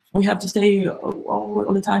 So we have to stay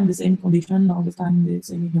all the time the same condition, all the time the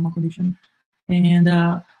same human condition. And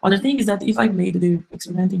other thing is that if I made the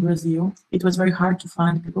experiment in Brazil, it was very hard to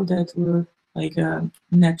find people that were like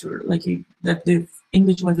natural, like that the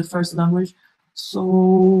English was the first language.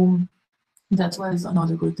 So that was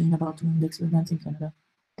another good thing about doing the experiment in Canada.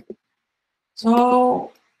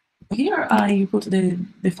 So here I put the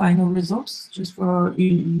final results just for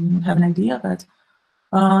you have an idea. But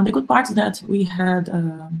the good part that we had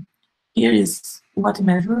here is what we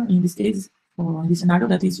measure in this case for this scenario,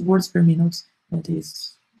 that is words per minute. That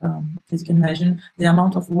is, as you can imagine, the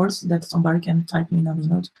amount of words that somebody can type in a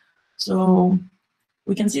minute. So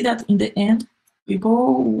we can see that in the end,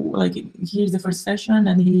 people, like here's the first session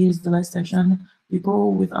and here's the last session,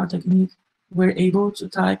 people with our technique were able to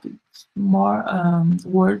type more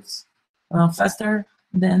words faster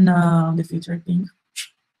than the filtered thing.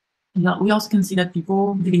 Yeah, we also can see that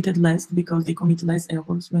people deleted less because they commit less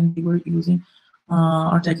errors when they were using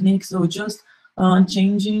our technique. So just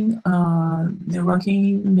changing the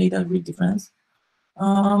ranking made a great difference.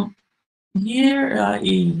 Here I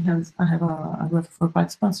have a graph for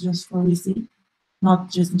participants just for ReSIS, not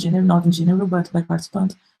just in general, not in general, but by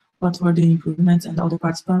participant, what were the improvements and all the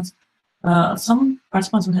participants. Some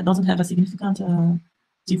participants doesn't have a significant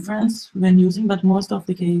difference when using, but most of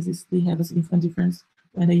the cases they have a significant difference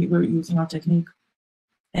when they were using our technique.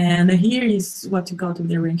 And here is what we got with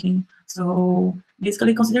the ranking. So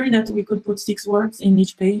basically, considering that we could put 6 words in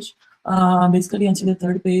each page, basically until the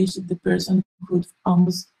third page, the person could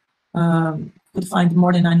almost could find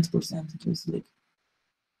more than 90%. It was like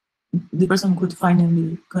the person could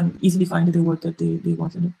finally can easily find the word that they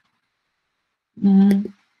wanted.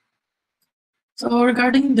 So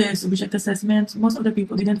regarding the subject assessment, most of the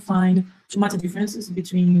people didn't find too much differences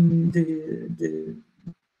between the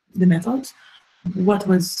methods. What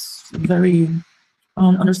was very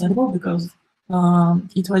understandable because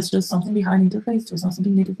it was just something behind the interface, it was not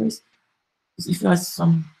something in the interface. If there was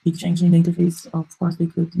some big change in the interface, of course they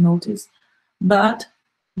could notice. But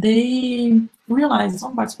they realized,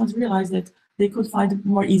 some participants realized that they could find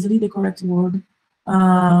more easily the correct word.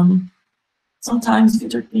 Sometimes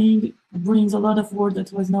filter thing brings a lot of word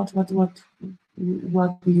that was not what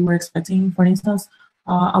we were expecting. For instance,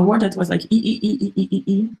 a word that was like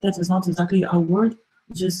e, that was not exactly a word,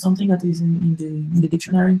 just something that is in the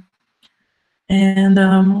dictionary. And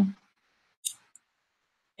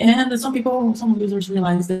some users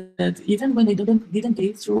realized that even when they didn't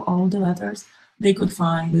take through all the letters, they could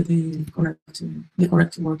find the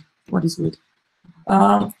correct word, what is good.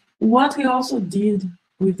 What we also did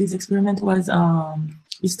with this experiment was a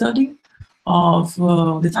study of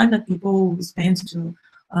the time that people spent to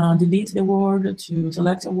delete the word, to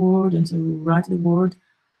select a word, and to write the word.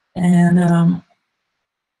 And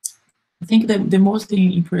I think that the most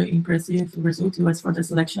impressive result was for the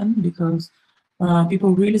selection, because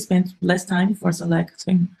people really spent less time for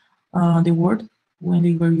selecting the word when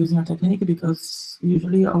they were using our technique, because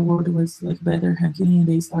usually our word was like better ranking and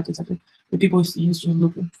they started the people used to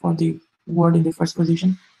look for the word in the first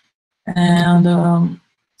position. And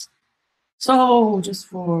so just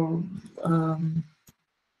for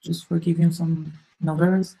giving some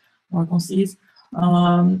numbers more concise,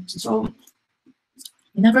 so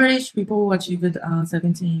in average people achieved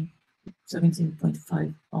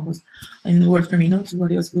 17.5 almost in words per minute,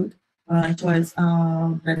 what was good. It was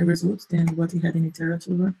better results than what we had in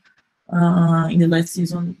literature. In the last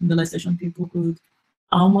session, people could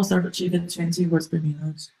almost achieve 20 words per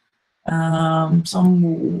minute.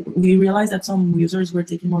 We realized that some users were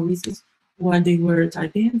taking more risks while they were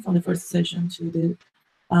typing from the first session to the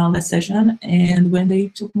last session. And when they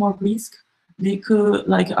took more risk, they could,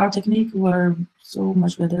 like, our technique were so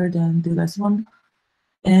much better than the last one.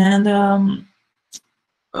 And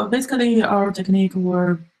basically our technique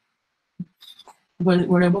were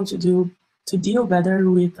able to deal better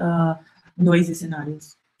with noisy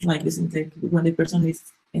scenarios, like this intake, when the person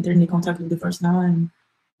is entering contact with the first time,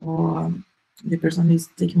 or the person is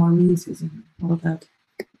taking more risks and all of that.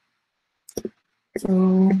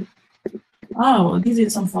 So, this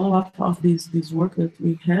is some follow-up of this work that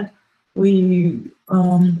we had. We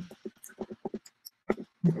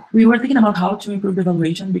were thinking about how to improve the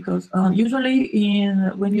evaluation, because usually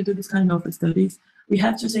when you do this kind of studies, we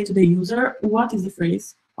have to say to the user what is the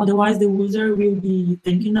phrase. Otherwise, the user will be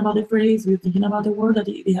thinking about the phrase, will thinking about the word that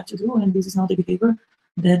they have to do, and this is not the behavior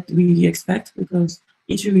that we expect, because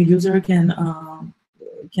each user can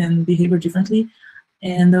behave differently.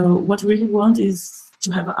 And what we really want is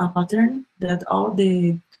to have a pattern that all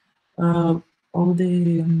the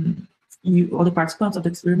participants of the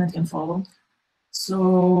experiment can follow.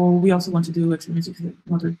 So we also want to do experiments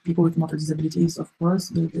with people with motor disabilities, of course,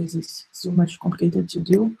 but this is so much complicated to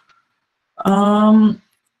do.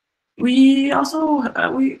 We also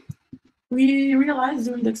we realized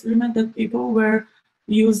during the experiment that people were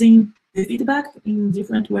using the feedback in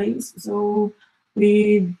different ways. So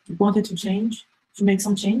we wanted to make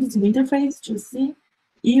some changes in the interface to see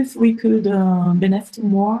if we could benefit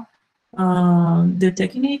more the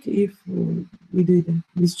technique if we did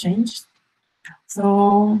this change.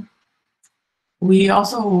 So we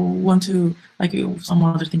also want to, like, some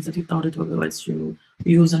other things that we thought it was to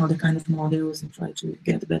use another kind of models and try to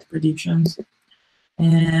get better predictions.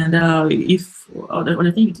 And if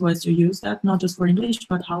other thing, it was to use that not just for English,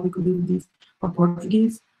 but how we could do this for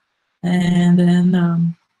Portuguese. And then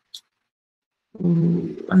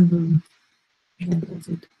yeah, that's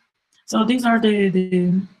it. So these are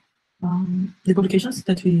the publications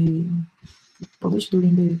that we published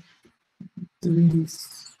during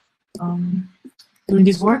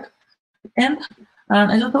this work. And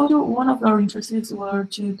as I told you, one of our interests were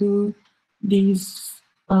to do this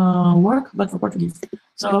work, but for Portuguese.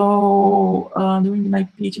 So during my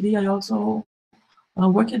PhD, I also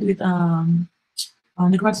worked with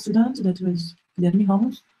the grad student that was Guilherme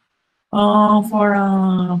Ramos for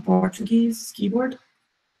Portuguese keyboard.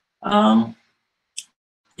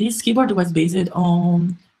 This keyboard was based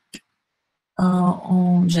on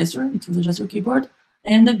gesture. It was a gesture keyboard,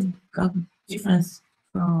 and the difference,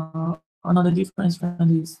 another difference from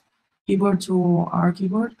this keyboard to our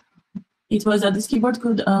keyboard, it was that this keyboard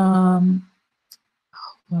could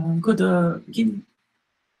give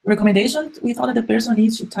recommendations without the person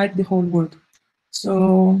needs to type the whole word.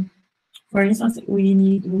 So, for instance,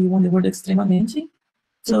 we want the word extremamente.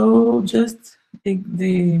 So just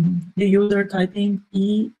the user typing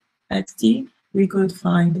EXT, we could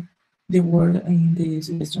find the word in the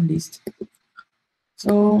suggestion list.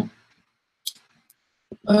 So,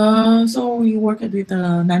 so we worked with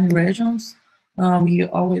 9 regions. We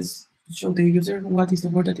always show the user what is the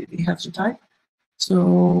word that they have to type.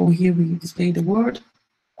 So here we display the word.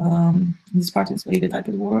 In this part, display the typed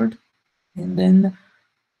word, and then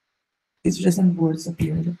it's just some words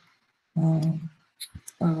appeared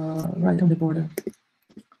right on the border.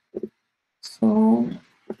 So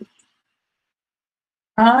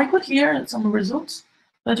I put here some results,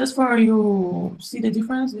 but just for you see the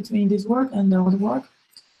difference between this work and the other work.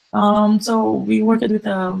 So we worked with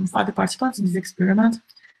 5 participants in this experiment,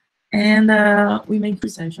 and we made 3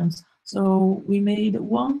 sessions. So we made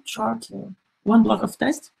one block of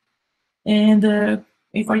test, and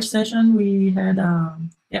for each session we had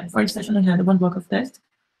one block of test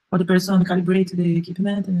for the person calibrate the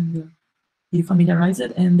equipment and be familiarized,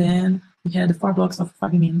 and then we had 4 blocks of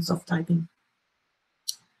 5 minutes of typing.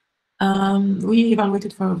 We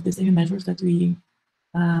evaluated for the same measures that we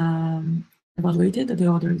evaluated the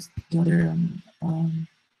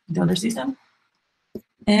other system,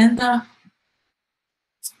 and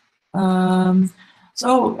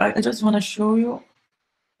so I just want to show you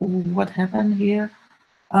what happened here.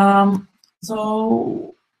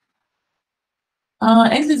 So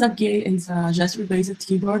X is a gesture-based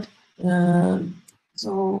keyboard.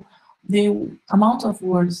 So the amount of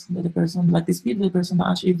words that the person, like the speed the person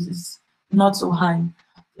achieves, is not so high,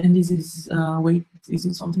 and this is this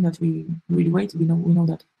is something that we really wait. We know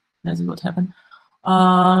that that's what happened.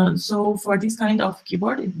 So for this kind of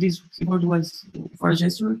keyboard, this keyboard was for a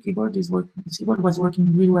gesture keyboard. This keyboard was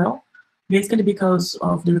working really well, basically because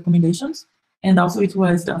of the recommendations, and also it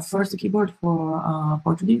was the first keyboard for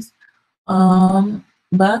Portuguese.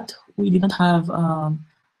 But we didn't have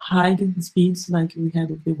high speeds like we had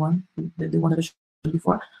with the one that I showed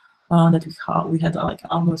before. That we had like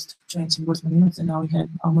almost 20 words per minute, and now we had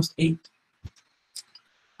almost 8.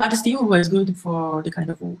 But still was good for the kind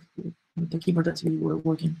of the keyboard that we were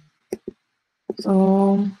working.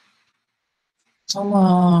 So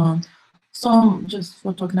some just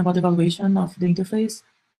for talking about evaluation of the interface.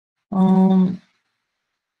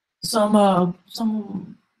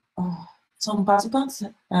 Some participants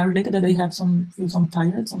related that they have feel some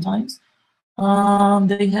tired sometimes.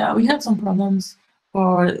 We had some problems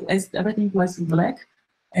as everything was black,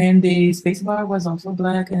 and the spacebar was also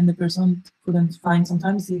black, and the person couldn't find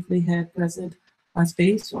sometimes if they had pressed a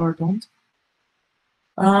space or don't.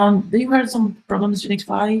 They had some problems to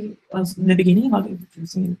identify in the beginning,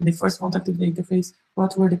 when they first contacted the interface,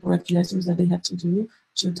 what were the correct gestures that they had to do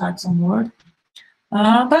to type some word.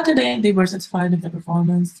 But at the end, they were satisfied with the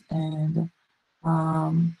performance, and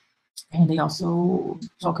they also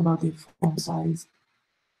talk about the font size.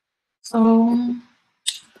 So,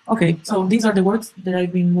 okay, so these are the words that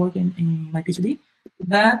I've been working in my PhD.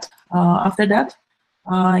 But after that,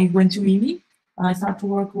 I went to IME. I started to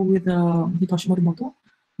work with Hitoshi Morimoto.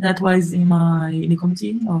 That was in the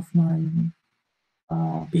committee of my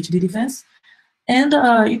PhD defense. And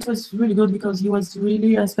it was really good because he was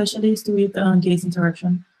really a specialist with gaze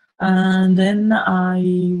interaction. And then I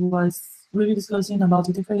was really discussing about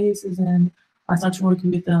interfaces, and I started working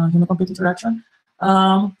with human-computer interaction.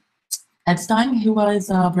 At the time, he was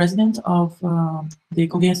president of the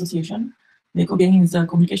Kogen Association. The Kogen is a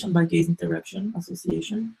Communication by Gaze Interaction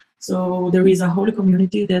Association. So there is a whole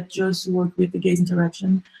community that just work with the gaze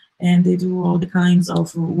interaction, and they do all the kinds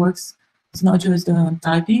of works. It's not just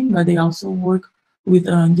typing, but they also work with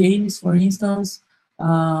games, for instance,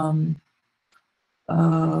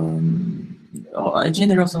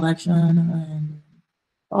 general selection, and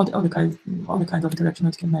all the kinds of interaction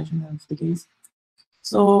that you can imagine with the gaze.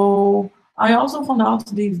 So I also found out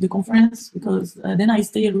the conference, because then I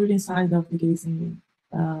stayed really inside of the gaze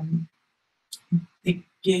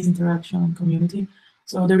interaction community.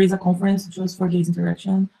 So there is a conference just for gaze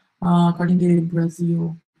interaction, according to the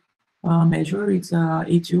Brazil measure. It's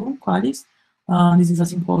A2 qualities. This is a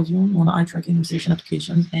symposium on eye tracking research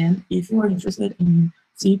applications. And if you are interested in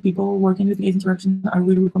see people working with gaze interaction, I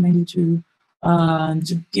really recommend you to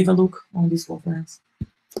give a look on this conference.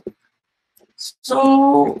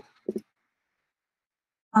 So,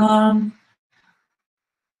 as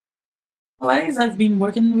I've been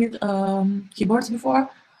working with keyboards before,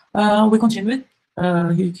 we continued.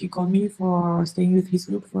 He called me for staying with his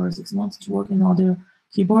group for 6 months to work in other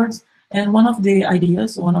keyboards. And one of the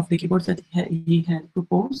ideas, one of the keyboards that he had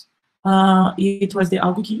proposed, it was the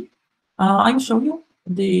Algo key. I will show you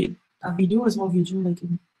a small video, like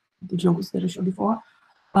the jokes that I showed before,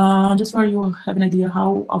 just for you have an idea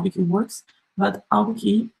how Algo key works. But Algo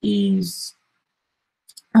key is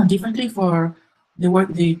differently for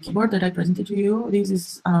the keyboard that I presented to you. This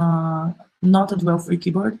is not a dual-free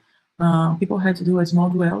keyboard. People had to do a small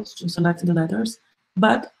duels to select the letters,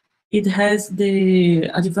 but it has the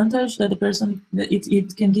advantage that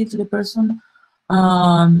it can give to the person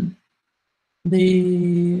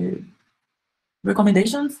the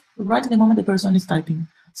recommendations right at the moment the person is typing.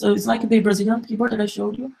 So it's like the Brazilian keyboard that I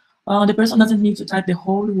showed you. The person doesn't need to type the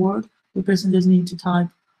whole word. The person just needs to type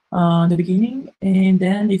the beginning, and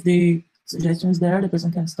then if the suggestion is there, the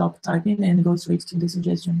person can stop typing and go straight to the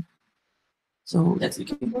suggestion. So that's the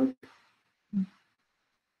keyboard.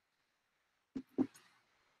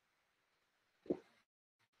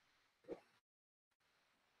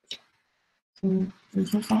 So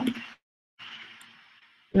there's no sound.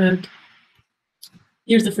 But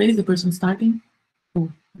here's the phrase the person is typing.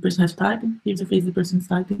 Oh, the person has typing. Here's the phrase the person is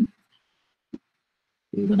typing.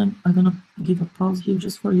 I'm gonna give a pause here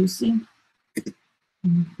just for you see.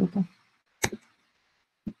 Okay.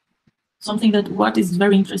 Something that what is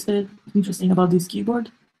very interesting about this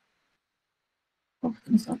keyboard. Oh,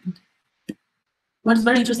 can I stop it? What is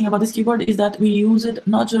very interesting about this keyboard is that we use it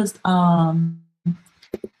not just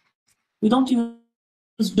we don't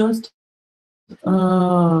use just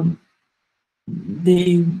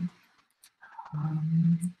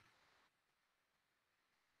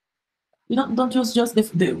we don't use just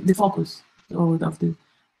the focus of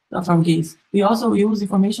our gaze. We also use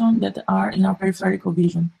information that are in our peripheral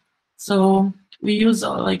vision. So we use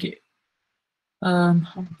I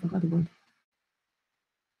forgot the word.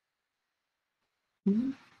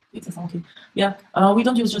 It's a funky. Yeah, we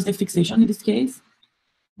don't use just the fixation in this case.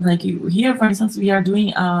 Like here, for instance, we are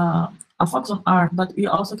doing a focus on R, but we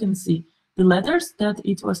also can see the letters that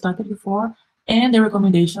it was typed before and the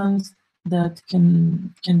recommendations that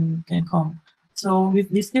can come. So with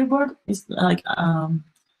this keyboard, it's like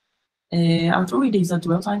although it is a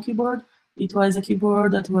dual-time keyboard, it was a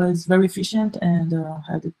keyboard that was very efficient and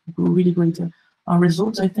had really great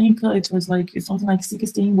results. I think it was like something like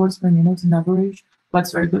 16 words per minute in average.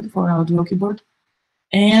 That's very good for a dual keyboard.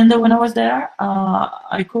 And when I was there,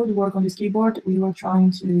 I could work on this keyboard. We were trying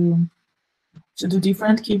to do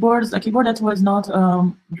different keyboards. A keyboard that was not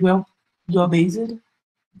dual-based,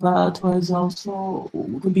 but was also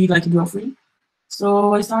could be like dual-free.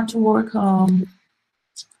 So I started to work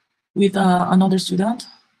with another student,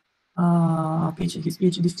 his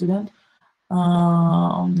PhD student,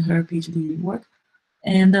 on her PhD work,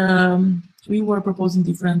 and we were proposing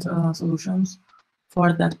different solutions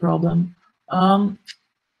for that problem.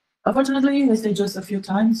 Unfortunately, I stayed just a few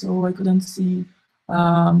times, so I couldn't see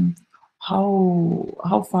how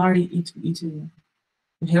far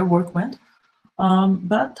her work went.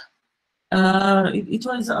 But it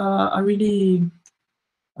was a really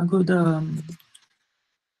good.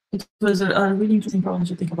 It was a really interesting problem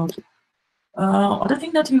to think about. Other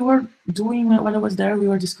thing that we were doing while I was there, we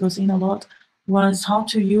were discussing a lot, was how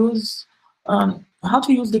to use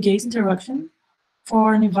the gaze interaction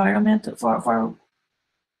for an environment for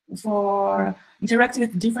interacting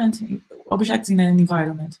with different objects in an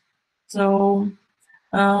environment. So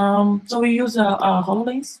so we use a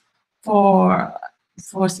HoloLens for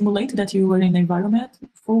simulate that you were in an environment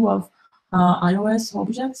full of iOS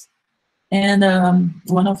objects. And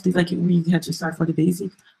one of these, like, we had to start for the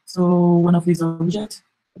basic. So one of these objects,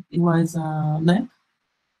 it was a lamp,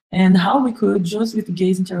 and how we could just with the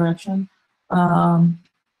gaze interaction,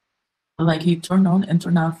 like you turn on and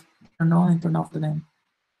turn off the lamp.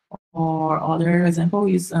 Or other example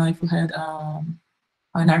is if you had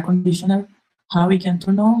an air conditioner, how we can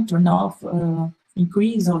turn on, turn off,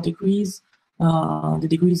 increase or decrease the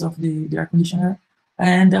degrees of the air conditioner.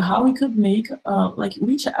 And how we could make, like,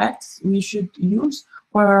 which acts we should use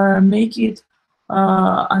or make it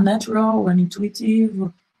a natural and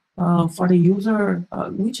intuitive for the user.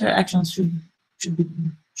 Which actions should be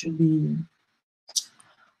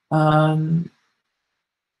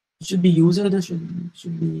used,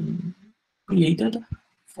 should be created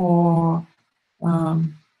for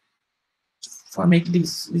making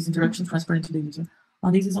this interaction transparent to the user.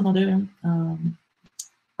 This is another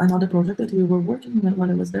project that we were working on while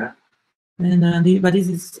I was there, and but this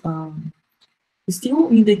is still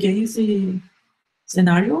in the gaze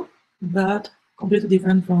scenario, but completely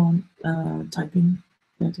different from typing.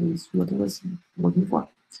 That is what I was working for,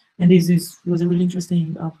 and this was a really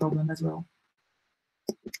interesting problem as well.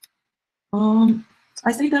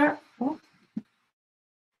 I stayed there. Oh.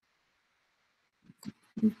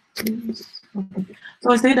 Okay.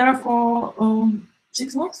 So I stayed there for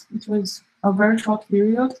 6 months. It was a very short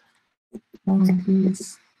period.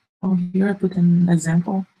 Here I put an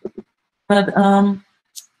example. But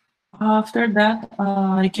after that,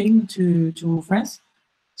 I came to France.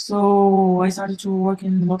 So I started to work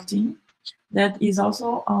in Lock team. That is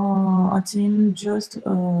also a team just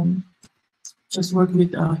work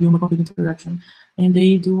with human-computer interaction, and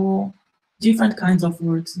they do different kinds of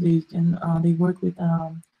works. They can they work with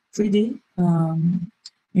 3D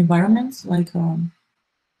environments, like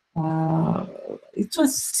it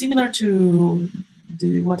was similar to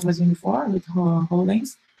what was in before with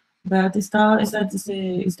HoloLens, but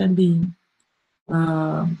instead being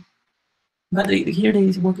but here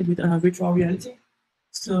they worked with virtual reality.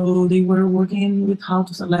 So they were working with how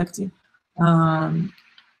to select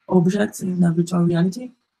objects in virtual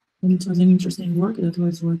reality, and it was an interesting work. That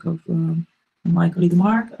was work of my colleague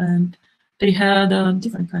Mark, and they had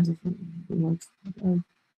different kinds of work.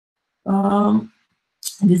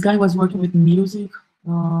 This guy was working with music,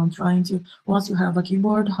 trying to, once you have a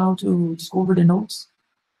keyboard, how to discover the notes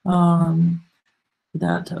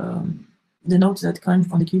the notes that come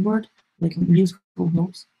from the keyboard, like musical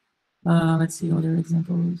notes. Let's see other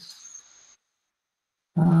examples.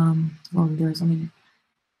 Well, there are so many.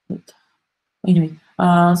 But anyway,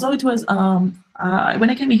 so it was when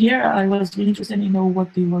I came here, I was really interested in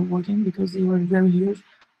what they were working, because they were very huge.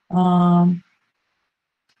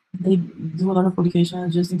 They do a lot of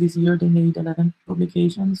publications. Just in this year, they made 11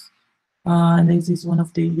 publications, and this is one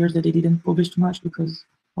of the years that they didn't publish too much because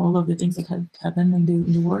all of the things that had happened in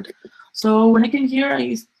the world. So when I came here,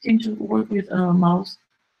 I came to work with a mouse.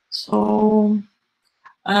 So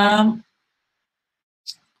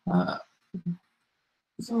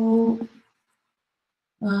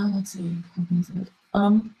let's see, how can I say it?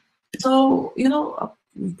 So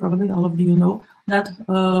probably all of you know that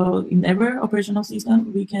in every operational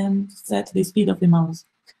system we can set the speed of the mouse,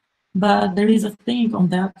 but there is a thing on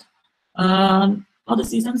that. Other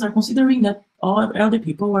systems are considering that all the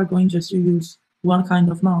people are going just to use one kind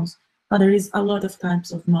of mouse. But there is a lot of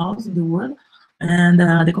types of mouse in the world, and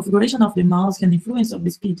the configuration of the mouse can influence of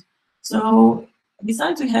the speed. So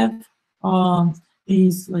besides we have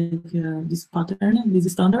this pattern,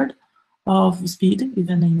 this standard of speed,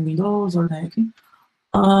 even in Windows or Mac.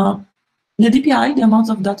 The DPI, the amount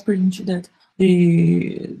of data per inch that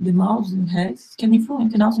the mouse has,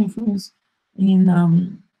 can also influence in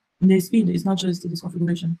the speed. It's not just this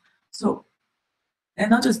configuration. So, and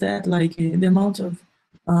not just that, like the amount of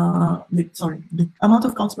the amount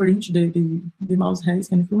of counts per inch the mouse has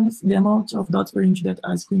can influence. The amount of dots per inch that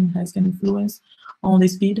a screen has can influence on the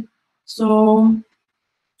speed. So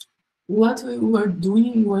what we were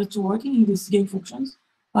doing was working in these gain functions.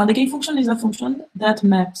 The gain function is a function that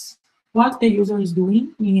maps what the user is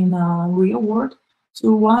doing in a real world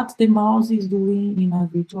to what the mouse is doing in a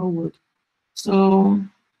virtual world. So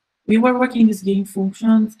we were working these gain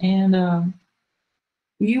functions, and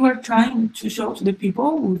we were trying to show to the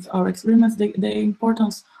people with our experiments the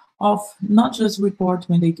importance of not just report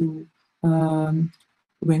when they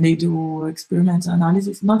do experiments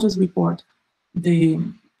analysis, not just report the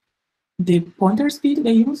pointer speed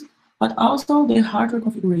they use, but also the hardware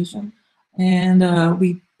configuration. And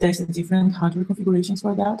we tested different hardware configurations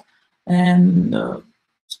for that. And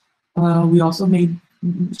we also made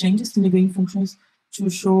changes in the gain functions to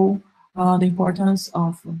show the importance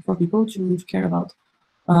for people to care about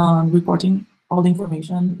reporting all the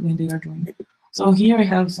information when they are doing it. So here I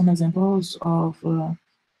have some examples of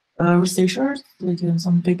researchers, like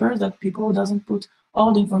some papers that people doesn't put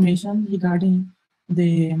all the information regarding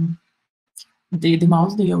the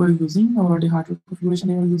mouse they were using or the hardware configuration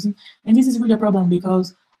they were using. And this is really a problem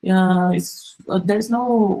because there's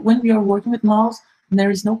no, when we are working with mouse, there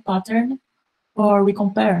is no pattern or we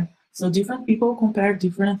compare. So different people compare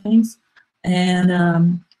different things,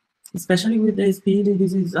 and especially with the speed,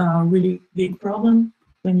 this is a really big problem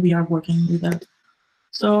when we are working with that.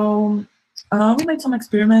 So we made some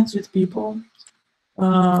experiments with people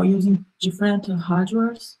using different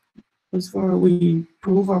hardwares before we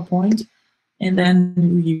prove our point. And then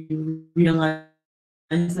we realize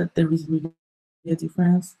that there is really a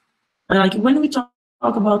difference. Like when we talk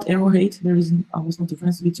about error rate, there is almost no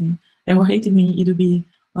difference between error rate. I mean, it will be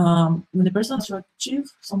when the person has to achieve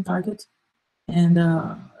some target, and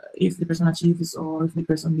if the person achieves or if the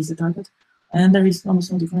person misses the target, and there is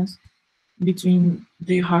almost no difference between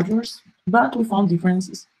the hardwares. But we found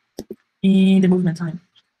differences in the movement time.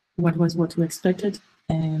 What was what we expected,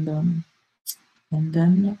 and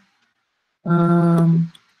then.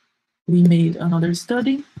 We made another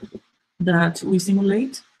study that we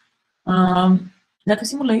simulate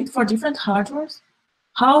for different hardwares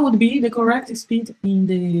how would be the correct speed in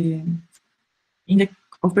the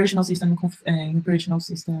operational system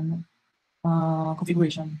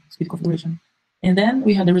configuration, speed configuration. And then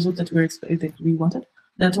we had the result that we wanted.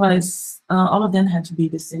 That was all of them had to be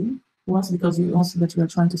the same once, because we also that we are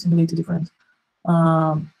trying to simulate different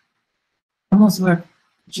once we're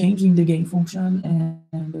changing the gain function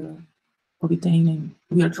and obtaining,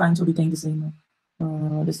 we are trying to obtain the same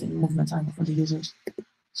movement time for the users.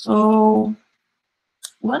 So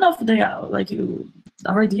one of the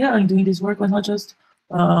our idea in doing this work was not just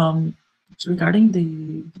regarding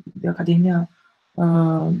the academia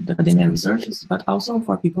researches, but also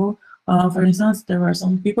for people. For instance, there are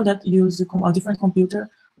some people that use a different computer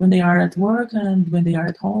when they are at work and when they are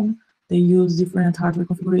at home. They use different hardware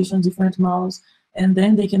configurations, different mouse, and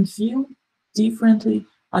then they can feel differently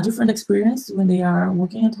a different experience when they are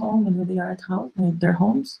working at home and when they are at their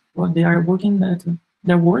homes, or they are working at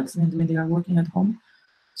their works and when they are working at home.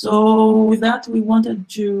 So with that, we wanted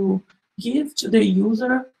to give to the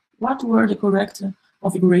user what were the correct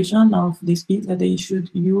configuration of the speed that they should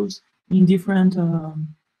use in different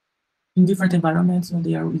environments when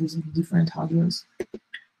they are using different hardwares.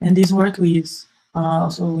 And this work is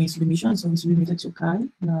also in submission, so we submitted to Kai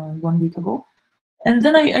 1 week ago. And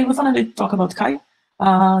then I will finally talk about Kai.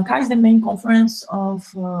 Kai is the main conference of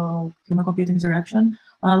human-computer interaction.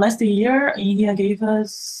 Last year, India gave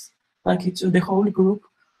us, to the whole group,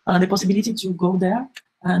 the possibility to go there.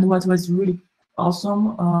 And what was really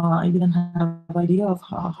awesome, I didn't have an idea of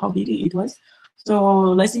how big it was.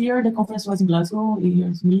 So last year, the conference was in Glasgow.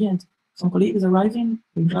 Here's me and some colleagues arriving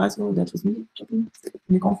in Glasgow. That was me in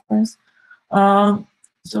the conference.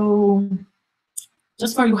 So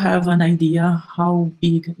just for you have an idea how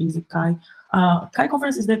big is the Kai. Kai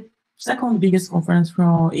conference is the second biggest conference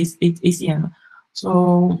from ACM.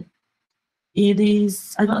 So it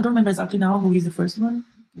is, I don't remember exactly now who is the first one,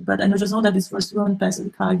 but I just know that this first one passed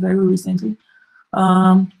Kai very recently.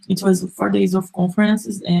 It was 4 days of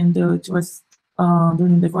conferences, and it was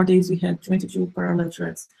during the 4 days, we had 22 parallel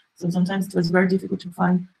tracks. So sometimes it was very difficult to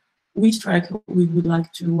find which track we would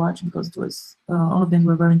like to watch because it was all of them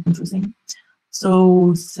were very interesting.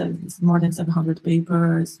 So it's more than 700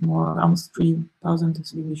 papers, almost 3,000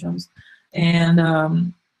 exhibitions.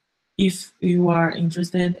 And if you are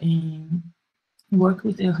interested in work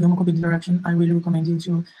with the human-computer interaction, I really recommend you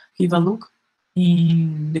to give a look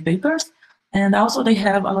in the papers. And also they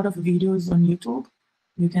have a lot of videos on YouTube.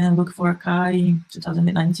 You can look for Kai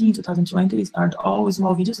 2019, 2020. These are all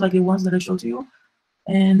small videos like the ones that I showed to you.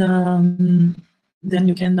 And then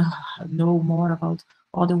you can know more about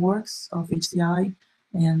other works of HCI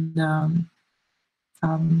and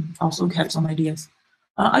also have some ideas.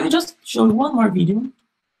 I will just show you one more video,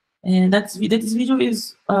 and this video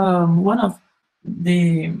is one of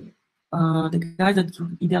the guys that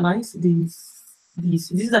idealized this.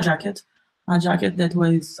 This is a jacket that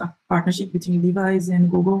was a partnership between Levi's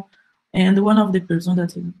and Google, and one of the person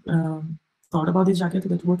that thought about this jacket,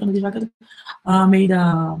 that worked on the jacket, made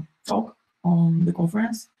a talk on the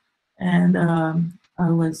conference, and I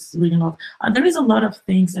was really in love. There is a lot of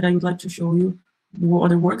things that I would like to show you,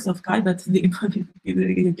 other works of Kai, but I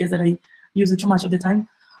guess that I use it too much of the time.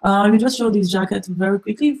 I will just show this jacket very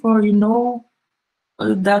quickly for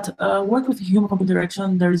that work with human-computer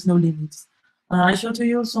interaction, there is no limits. I showed to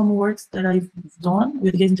you some works that I've done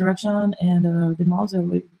with gaze interaction and the mouse. I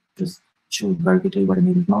will just show very quickly what I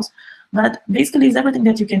made with mouse. But basically, it's everything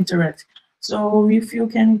that you can interact. So if you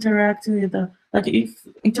can interact with, like if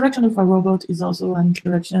interaction with a robot is also an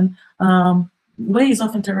interaction, ways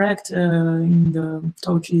of interact in the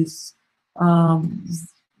touch is,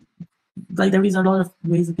 like there is a lot of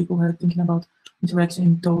ways that people are thinking about interaction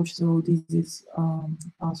in touch. So this is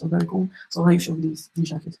also very cool. So I show this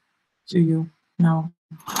jacket to you now.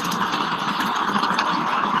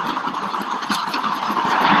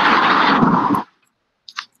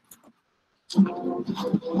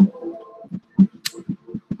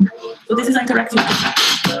 So this is interactive.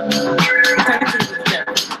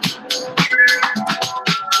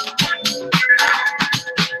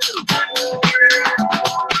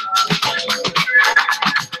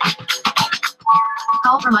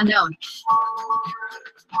 Call from unknown.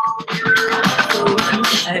 So you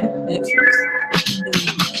can add extras in the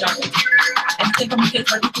jacket and they communicate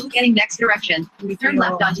vertically. Getting next direction. Turn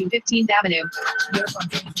left onto 15th Avenue.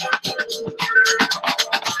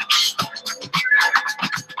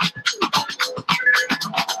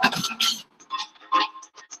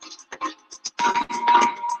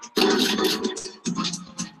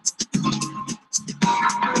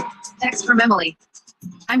 Text from Emily.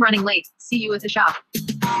 I'm running late. See you at the shop.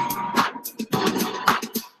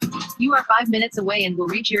 You are 5 minutes away and will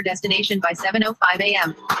reach your destination by 7:05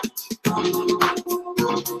 a.m.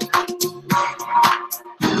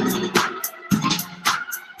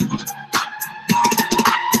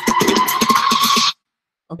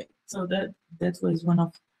 Okay, so that was one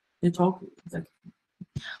of the talk. Like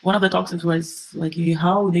one of the talks was like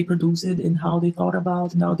how they produce it and how they thought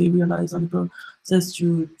about and how they realized on the process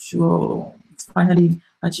to finally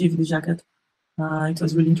achieve the jacket. It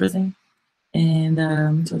was really interesting, and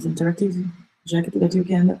it was interactive jacket that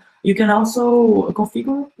you can also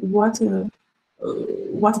configure what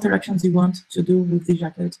interactions you want to do with the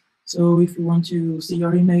jacket. So if you want to see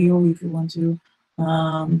your email, if you want to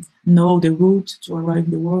know the route to arrive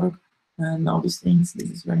in the work and all these things, this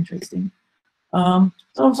is very interesting. So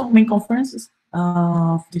some main conferences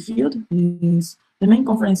of the field is the main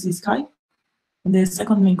conference is Kai. The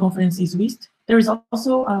second main conference is WIST. There is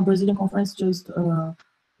also a Brazilian conference just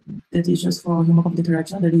that is just for human-computer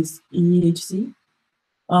interaction, that is EHC.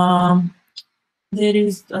 There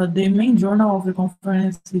is the main journal of the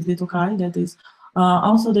conference is the Tokai, that is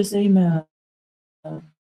also the same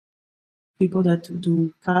people that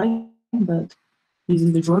do Kai, but this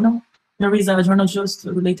is the journal. There is a journal just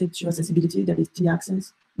related to accessibility, that is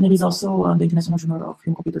T-Access. And there is also the International Journal of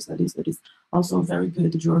Human Computer Studies, that is also a very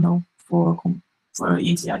good journal for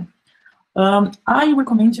EHCI. I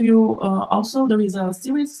recommend to you also there is a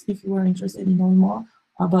series if you are interested in knowing more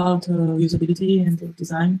about usability and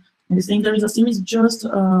design. And this thing, there is a series just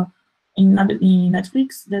in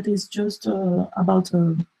Netflix that is just about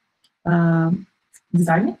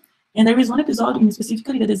design. And there is one episode in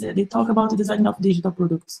specifically that is they talk about the design of digital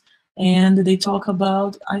products. And they talk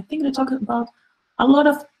about, I think they talk about a lot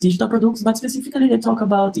of digital products, but specifically they talk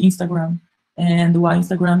about Instagram and why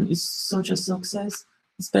Instagram is such a success,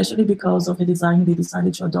 especially because of the design they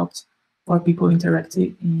decided to adopt for people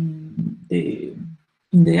interacting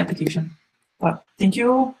in the application. But thank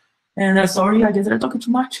you, and sorry, I guess I talked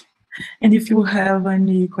too much. And if you have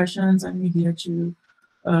any questions, I'm here to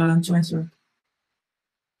answer.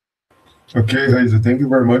 Okay, Raiza, thank you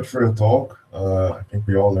very much for your talk. I think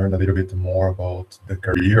we all learned a little bit more about the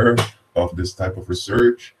career of this type of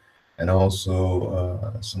research, and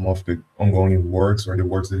also some of the ongoing works or the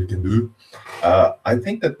works that you can do. I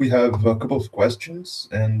think that we have a couple of questions,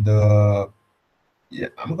 and yeah,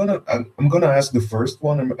 I'm gonna ask the first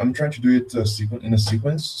one. I'm trying to do it in a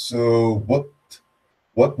sequence. So,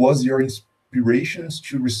 what was your inspirations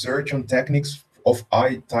to research on techniques of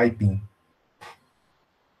eye typing?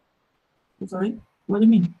 Sorry, what do you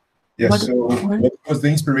mean? Yes, What, so what was the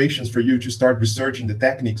inspirations for you to start researching the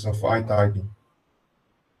techniques of eye typing?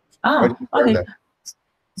 Why did you learn Okay. that?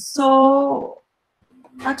 So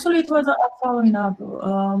actually, it was a following up.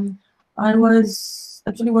 I was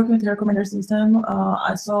actually working with the recommender system.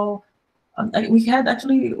 I saw we had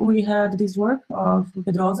this work of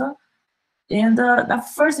Pedrosa, and the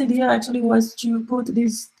first idea actually was to put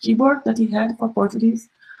this keyboard that he had for Portuguese,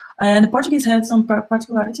 and Portuguese had some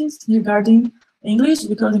particularities regarding English,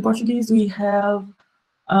 because in Portuguese we have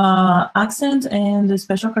accent and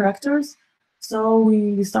special characters. So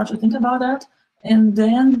we started to think about that. And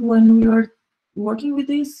then when we were working with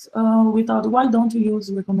this, we thought, why don't we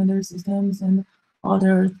use recommender systems and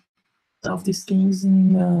other of these things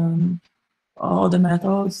in all the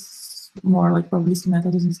methods, more like probabilistic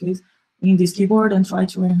methods in this case, in this keyboard, and try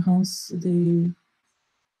to enhance the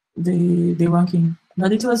ranking.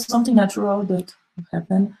 But it was something natural that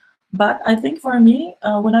happened. But I think for me,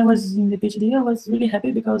 when I was in the PhD, I was really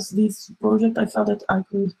happy because this project, I felt that I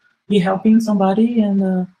could be helping somebody,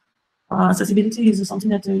 and accessibility is something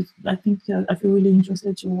that I think I feel really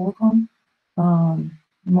interested to work on,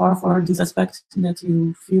 more for this aspect that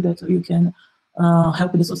you feel that you can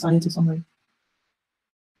help the society some way.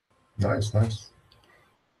 Nice, nice,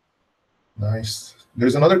 nice.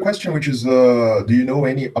 There's another question, which is, do you know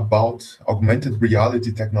any about augmented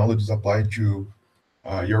reality technologies applied to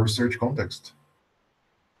your research context?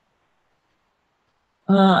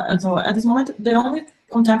 And so at this moment, the only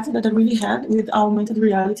contact that I really had with augmented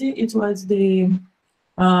reality, it was the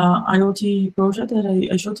IoT project that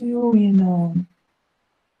I showed to you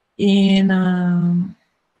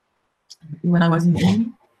when I was in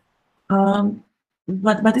IME.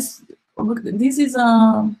 But this is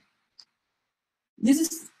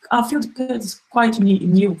a field that's quite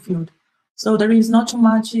new field, so there is not too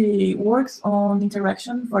much works on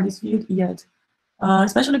interaction for this field yet,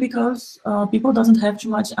 especially because people doesn't have too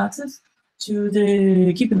much access to the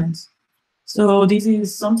equipment. So this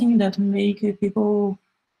is something that make people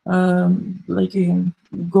go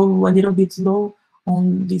a little bit slow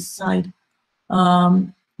on this side.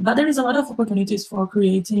 But there is a lot of opportunities for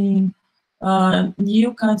creating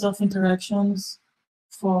new kinds of interactions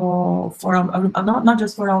for not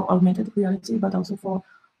just for augmented reality, but also for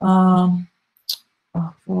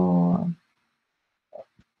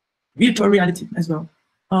virtual reality as well.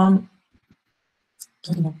 I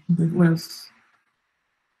don't know what else.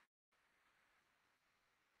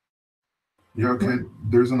 Yeah, okay.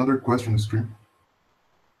 There's another question on the screen.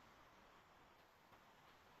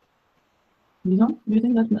 Do you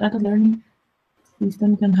think that method learning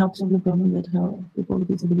system can help solve the problem that how people with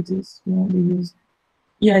disabilities, they use?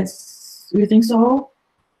 Yes, we think so.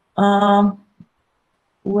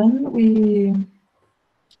 When we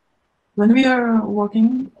are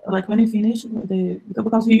working, like when we finish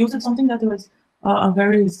because we used something that was a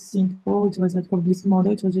very simple, it was like probabilistic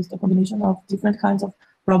model. It was just a combination of different kinds of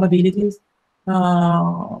probabilities.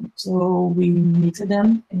 So we mixed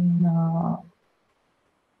them in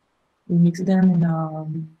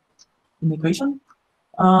an equation.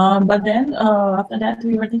 But then after that,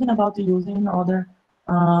 we were thinking about using other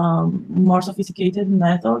more sophisticated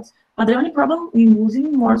methods. But the only problem in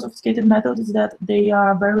using more sophisticated methods is that they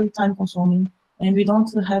are very time consuming, and we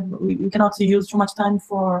cannot use too much time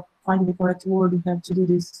for finding the correct word. We have to do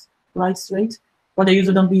this right straight, for the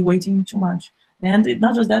user don't be waiting too much. And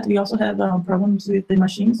not just that, we also have problems with the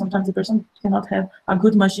machine. Sometimes the person cannot have a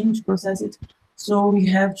good machine to process it. So we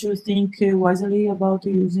have to think wisely about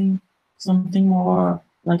using something more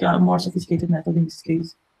like a more sophisticated method in this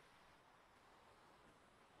case.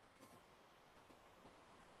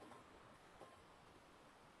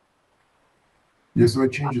 Yes, so I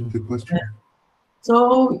changed the question.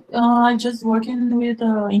 So I just working with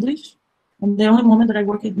English, and the only moment that I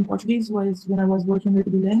worked in Portuguese was when I was working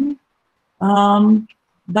with Guilherme.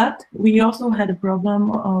 But we also had a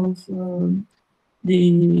problem of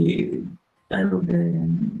the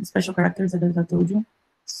special characters that I told you.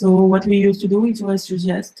 So what we used to do, it was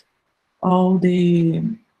suggest all the,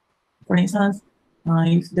 for instance,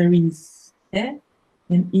 if there is E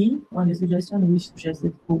and E on the suggestion, we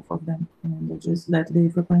suggested both of them, and just let the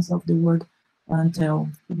frequency of the word and tell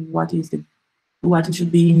what it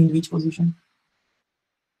should be in which position.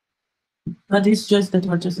 But it's just that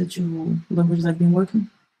are just the two languages I've been working.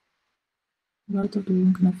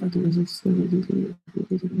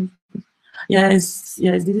 Yes,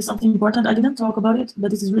 this is something important. I didn't talk about it,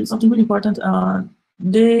 but this is really something really important.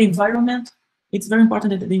 The environment, it's very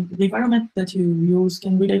important that the environment that you use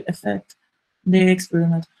can really affect the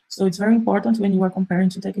experiment. So it's very important when you are comparing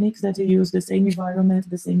two techniques that you use the same environment,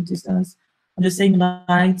 the same distance, the same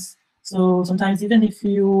lights. So sometimes even if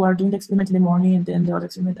you are doing the experiment in the morning and then the other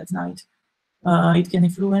experiment at night, it can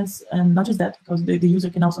influence, and not just that, because the user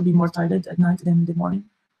can also be more tired at night than in the morning.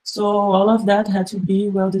 So all of that had to be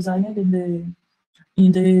well designed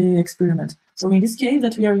in the experiment. So in this case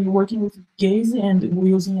that we are working with gaze and we're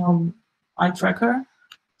using our eye tracker,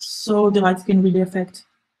 so the lights can really affect.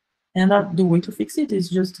 And the way to fix it is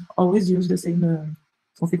just always use the same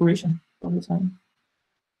configuration all the time.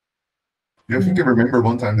 Yeah, I think I remember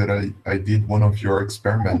one time that I did one of your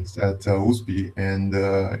experiments at USP, and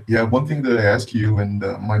yeah, one thing that I asked you, and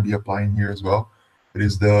might be applying here as well, it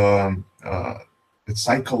is the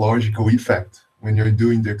psychological effect when you're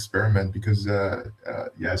doing the experiment, because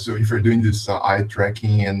yeah, so if you're doing this eye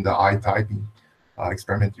tracking and the eye typing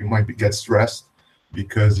experiment, you might get stressed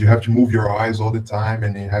because you have to move your eyes all the time,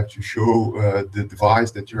 and you have to show the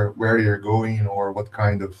device that where you're going or what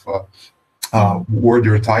kind of word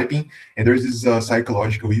you're typing, and there's this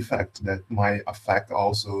psychological effect that might affect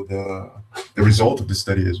also the result of the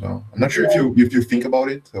study as well. I'm not sure if you think about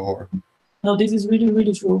it or. No, this is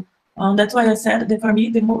really true. That's why I said that for me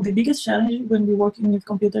the biggest challenge when we're working with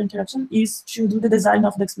computer interaction is to do the design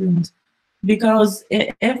of the experiment, because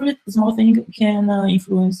every small thing can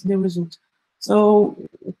influence the result. So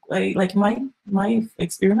like my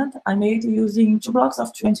experiment, I made using 2 blocks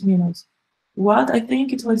of 20 minutes. What I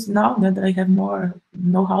think it was, now that I have more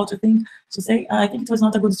know-how to say, I think it was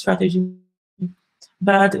not a good strategy.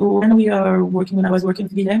 But when I was working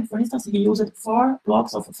with Guilherme, for instance, he used 4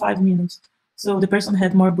 blocks of 5 minutes. So the person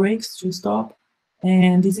had more breaks to stop.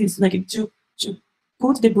 And this is like to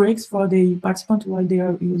put the breaks for the participant while they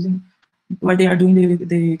are doing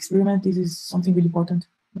the experiment. This is something really important.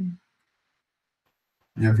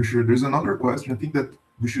 Yeah, for sure. There's another question. I think that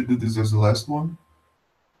we should do this as the last one.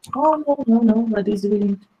 Oh, no, but it's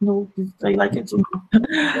really, no, I like it too.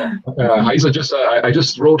 I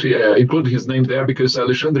just wrote, included his name there because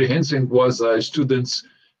Alexandre Hensen was a student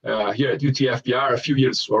here at UTFPR a few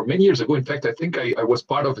years, or many years ago. In fact, I think I was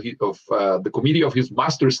part of the committee of his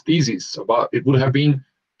master's thesis. It would have been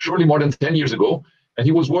surely more than 10 years ago. And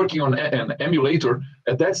he was working on an emulator.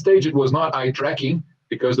 At that stage, it was not eye tracking,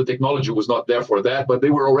 because the technology was not there for that, but they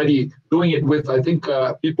were already doing it with, I think,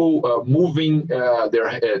 people moving their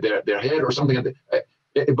head or something.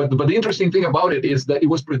 But the interesting thing about it is that it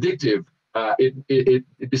was predictive. It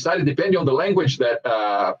decided, depending on the language that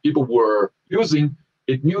people were using,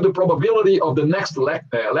 it knew the probability of the next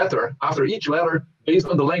letter after each letter based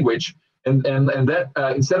on the language, and that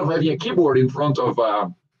instead of having a keyboard in front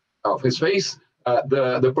of his face,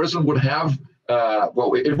 the person would have.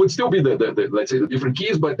 Well, it would still be let's say the different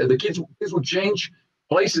keys, but the keys would change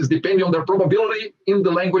places depending on their probability in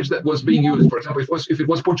the language that was being used. For example, if it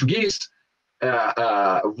was Portuguese,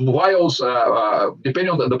 vowels,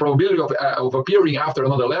 depending on the probability of appearing after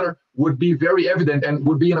another letter, would be very evident and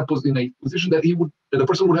would be in a position that the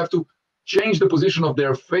person would have to change the position of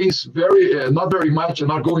their face very not very much, and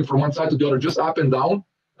not going from one side to the other, just up and down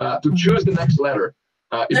to choose the next letter.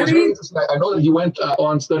 It was very interesting. I know that he went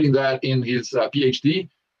on studying that in his PhD.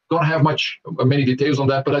 Don't have many details on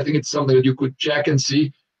that, but I think it's something that you could check and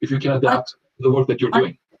see if you can adapt the work that you're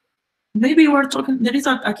doing. Maybe we're talking, there is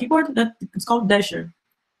a keyboard that it's called Dasher.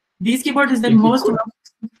 This keyboard is the most,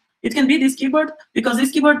 it can be this keyboard, because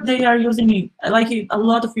this keyboard, they are using, like a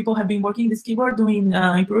lot of people have been working this keyboard doing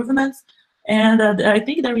improvements. And I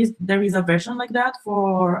think there is a version like that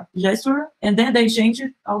for gesture, and then they change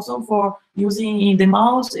it also for using the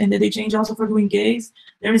mouse, and then they change also for doing gaze.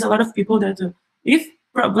 There is a lot of people that,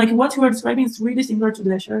 like what you are describing is really similar to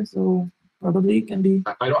Dasher, so probably can be.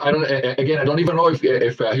 I don't even know if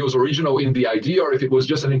he was original in the idea or if it was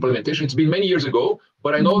just an implementation. It's been many years ago,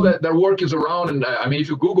 but I know that their work is around, and I mean, if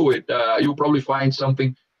you Google it, you'll probably find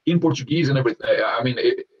something in Portuguese and everything. I mean,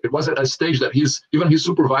 it was at a stage that even his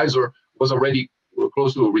supervisor was already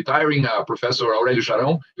close to retiring, Professor Aurélio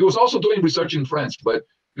Charão. He was also doing research in French, but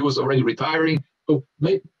he was already retiring. So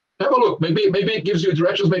have a look. Maybe it gives you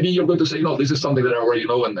directions. Maybe you're going to say, no, this is something that I already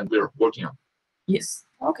know and we're working on. Yes.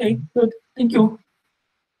 Okay. Good. Thank you.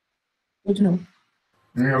 Good to know.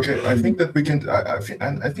 Okay. I think that we can.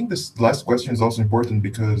 I think this last question is also important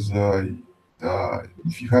because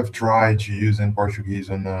if you have tried to use in Portuguese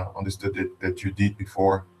on the study that you did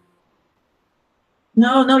before.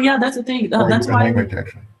 No, yeah, that's the thing. That's why language,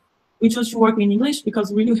 actually. We chose to work in English,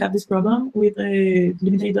 because we really have this problem with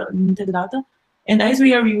limited data. And as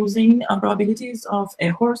we are using probabilities of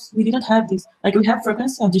errors, we didn't have this. Like, we have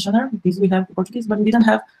frequency of dictionary, because we have Portuguese, but we didn't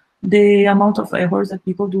have the amount of errors that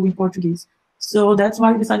people do in Portuguese. So that's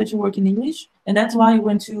why we decided to work in English. And that's why I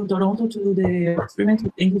went to Toronto to do the experiment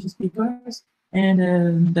with English speakers.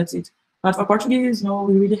 And that's it. But for Portuguese, no,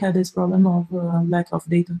 we really had this problem of lack of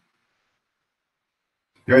data.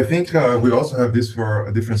 Yeah, I think we also have this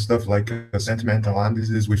for different stuff like sentiment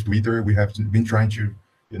analysis with Twitter. We have been trying to,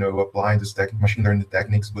 apply this machine learning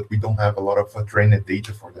techniques, but we don't have a lot of trained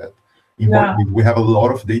data for that. In Portuguese, we have a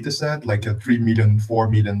lot of data set, like 3 million, 4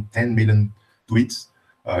 million, 10 million tweets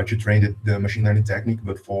to train the machine learning technique,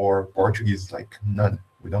 but for Portuguese, like none.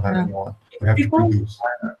 We don't have anyone. We have people to produce.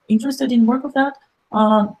 Are interested in work of that,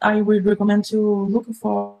 I would recommend to look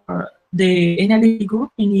for the NLP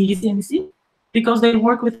group in the ICMC, because they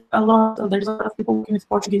work with there's a lot of people working with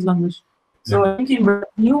Portuguese language. So I think in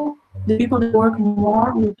Brazil, the people that work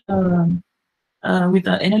more with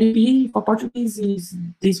NLP for Portuguese is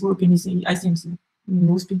this group in ICMC, in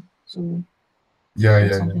USP. So yeah.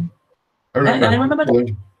 I remember that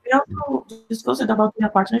we also discussed about a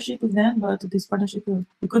partnership with them, but this partnership,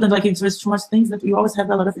 we couldn't, like, it's too much things that we always have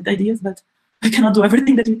a lot of ideas, but we cannot do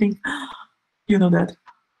everything that we think. You know that.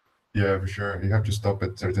 Yeah, for sure. You have to stop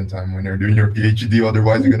at a certain time when you're doing your PhD,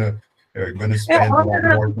 otherwise you're gonna spend a lot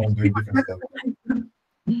more time doing different stuff.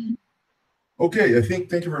 Okay,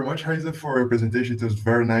 thank you very much, Raíza, for your presentation. It was a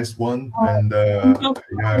very nice one, and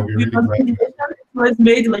yeah, we're really glad to have it was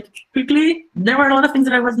made like quickly. There were a lot of things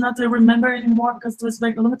that I was not remember anymore, because it was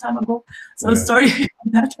like a long time ago. So sorry for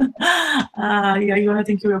that. Yeah, you want to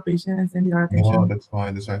thank you for your patience and your attention. No, that's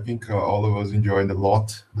fine. I think all of us enjoyed a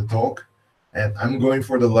lot the talk. And I'm going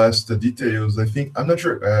for the last details. I'm not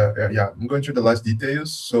sure. Yeah, I'm going through the last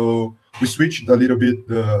details. So we switched a little bit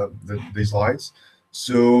the slides.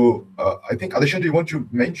 So I think, Alexandre, you want to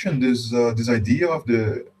mention this idea of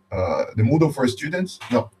the Moodle for students?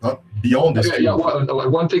 No, not beyond the students. Yeah,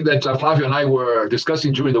 one thing that Flavio and I were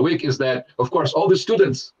discussing during the week is that, of course, all the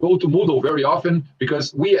students go to Moodle very often,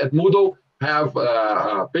 because we at Moodle have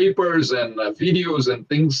papers and videos and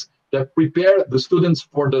things that prepare the students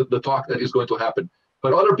for the talk that is going to happen.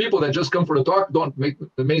 But other people that just come for the talk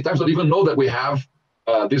many times don't even know that we have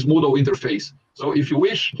this Moodle interface. So if you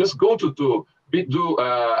wish, just go to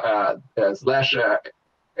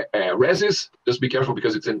 /ReSIS. Just be careful,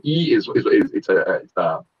 because it's an E, it's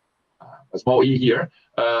a small E here,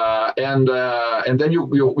 and then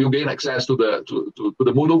you gain access to the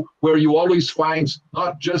Moodle, where you always find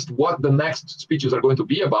not just what the next speeches are going to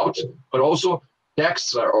be about, but also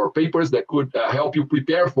texts or papers that could help you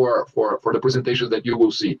prepare for the presentations that you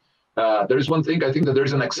will see. There is one thing, I think that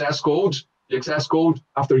there's an access code. The access code,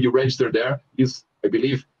 after you register there, is, I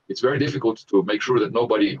believe, it's very difficult to make sure that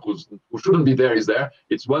nobody who shouldn't be there is there.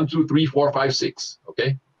 It's 1, 2, 3, 4, 5, 6.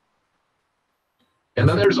 Okay. And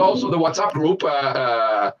then there's also the WhatsApp group.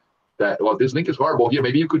 This link is horrible here.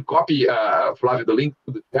 Maybe you could copy, Flavio, the link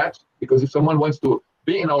to the chat, because if someone wants to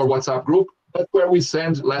be in our WhatsApp group, that's where we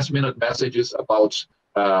send last-minute messages about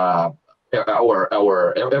our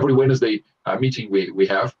every Wednesday meeting we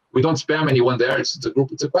have. We don't spam anyone there. It's a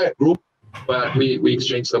group. It's a quiet group, but we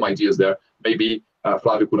exchange some ideas there. Maybe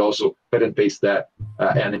Flavio could also cut and paste that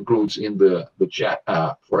and include in the chat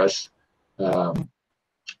for us.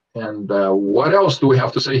 And what else do we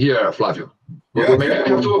have to say here, Flavio? Maybe we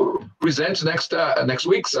have to present next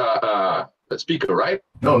week's speaker, right?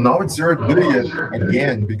 No, now it's your duty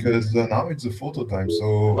again, because now it's a photo time.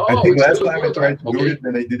 So I think last time I tried to do it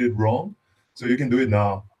and I did it wrong. So you can do it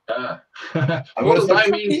now. Photo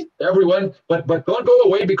time means everyone, but don't go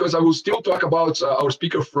away, because I will still talk about our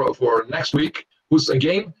speaker for next week, who's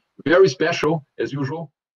again very special as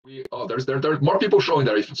usual. There are more people showing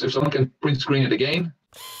there. If someone can print screen it again.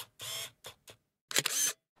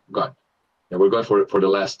 Good. Yeah, we're going for the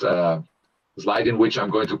last slide, in which I'm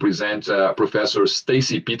going to present Professor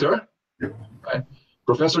Stacy Peter. Yep. Right?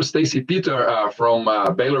 Professor Stacy Peter from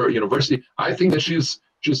Baylor University. I think that she's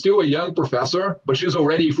still a young professor, but she's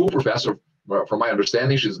already a full professor, from my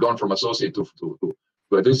understanding. She's gone from associate to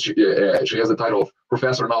she has the title of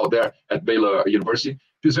professor now there at Baylor University.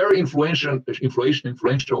 She's very influential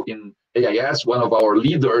in AIS, one of our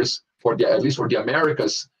leaders at least for the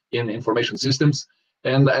Americas in information systems.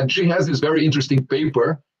 And she has this very interesting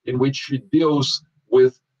paper in which she deals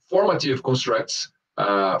with formative constructs.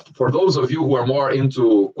 For those of you who are more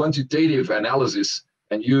into quantitative analysis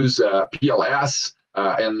and use PLS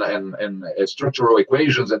and structural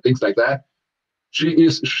equations and things like that. She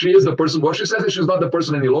is the person. Well, she says that she's not the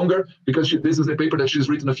person any longer because this is a paper that she's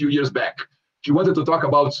written a few years back. She wanted to talk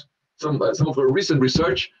about some of her recent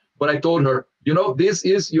research, but I told her, you know, this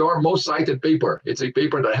is your most cited paper. It's a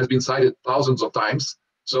paper that has been cited thousands of times.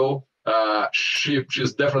 So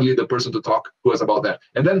she's definitely the person to talk to us about that.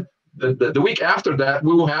 And then the week after that,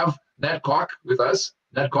 we will have Ned Koch with us.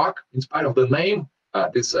 Ned Koch, in spite of the name,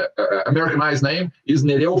 this Americanized name, is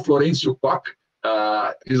Nereu Florencio Koch.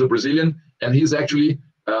 He's a Brazilian, and he's actually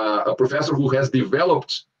a professor who has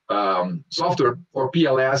developed software for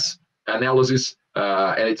PLS analysis,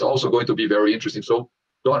 and it's also going to be very interesting. So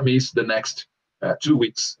don't miss the next 2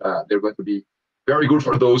 weeks. They're going to be very good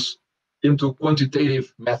for those into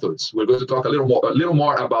quantitative methods. We're going to talk a little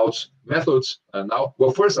more about methods now.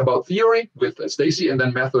 Well, first about theory with Stacy, and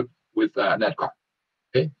then method with Ned Koch.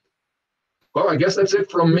 Okay. Well, I guess that's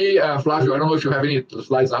it from me, Flavio. I don't know if you have any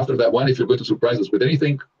slides after that one, if you're going to surprise us with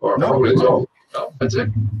anything, or no, probably no. No, that's it.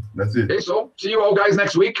 That's it. Okay, so see you all guys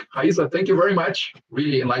next week. Raíza, thank you very much.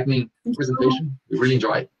 Really enlightening presentation. We really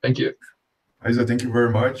enjoyed. Thank you. Raíza, thank you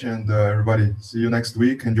very much, and everybody, see you next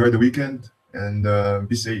week. Enjoy the weekend, and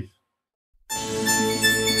be safe.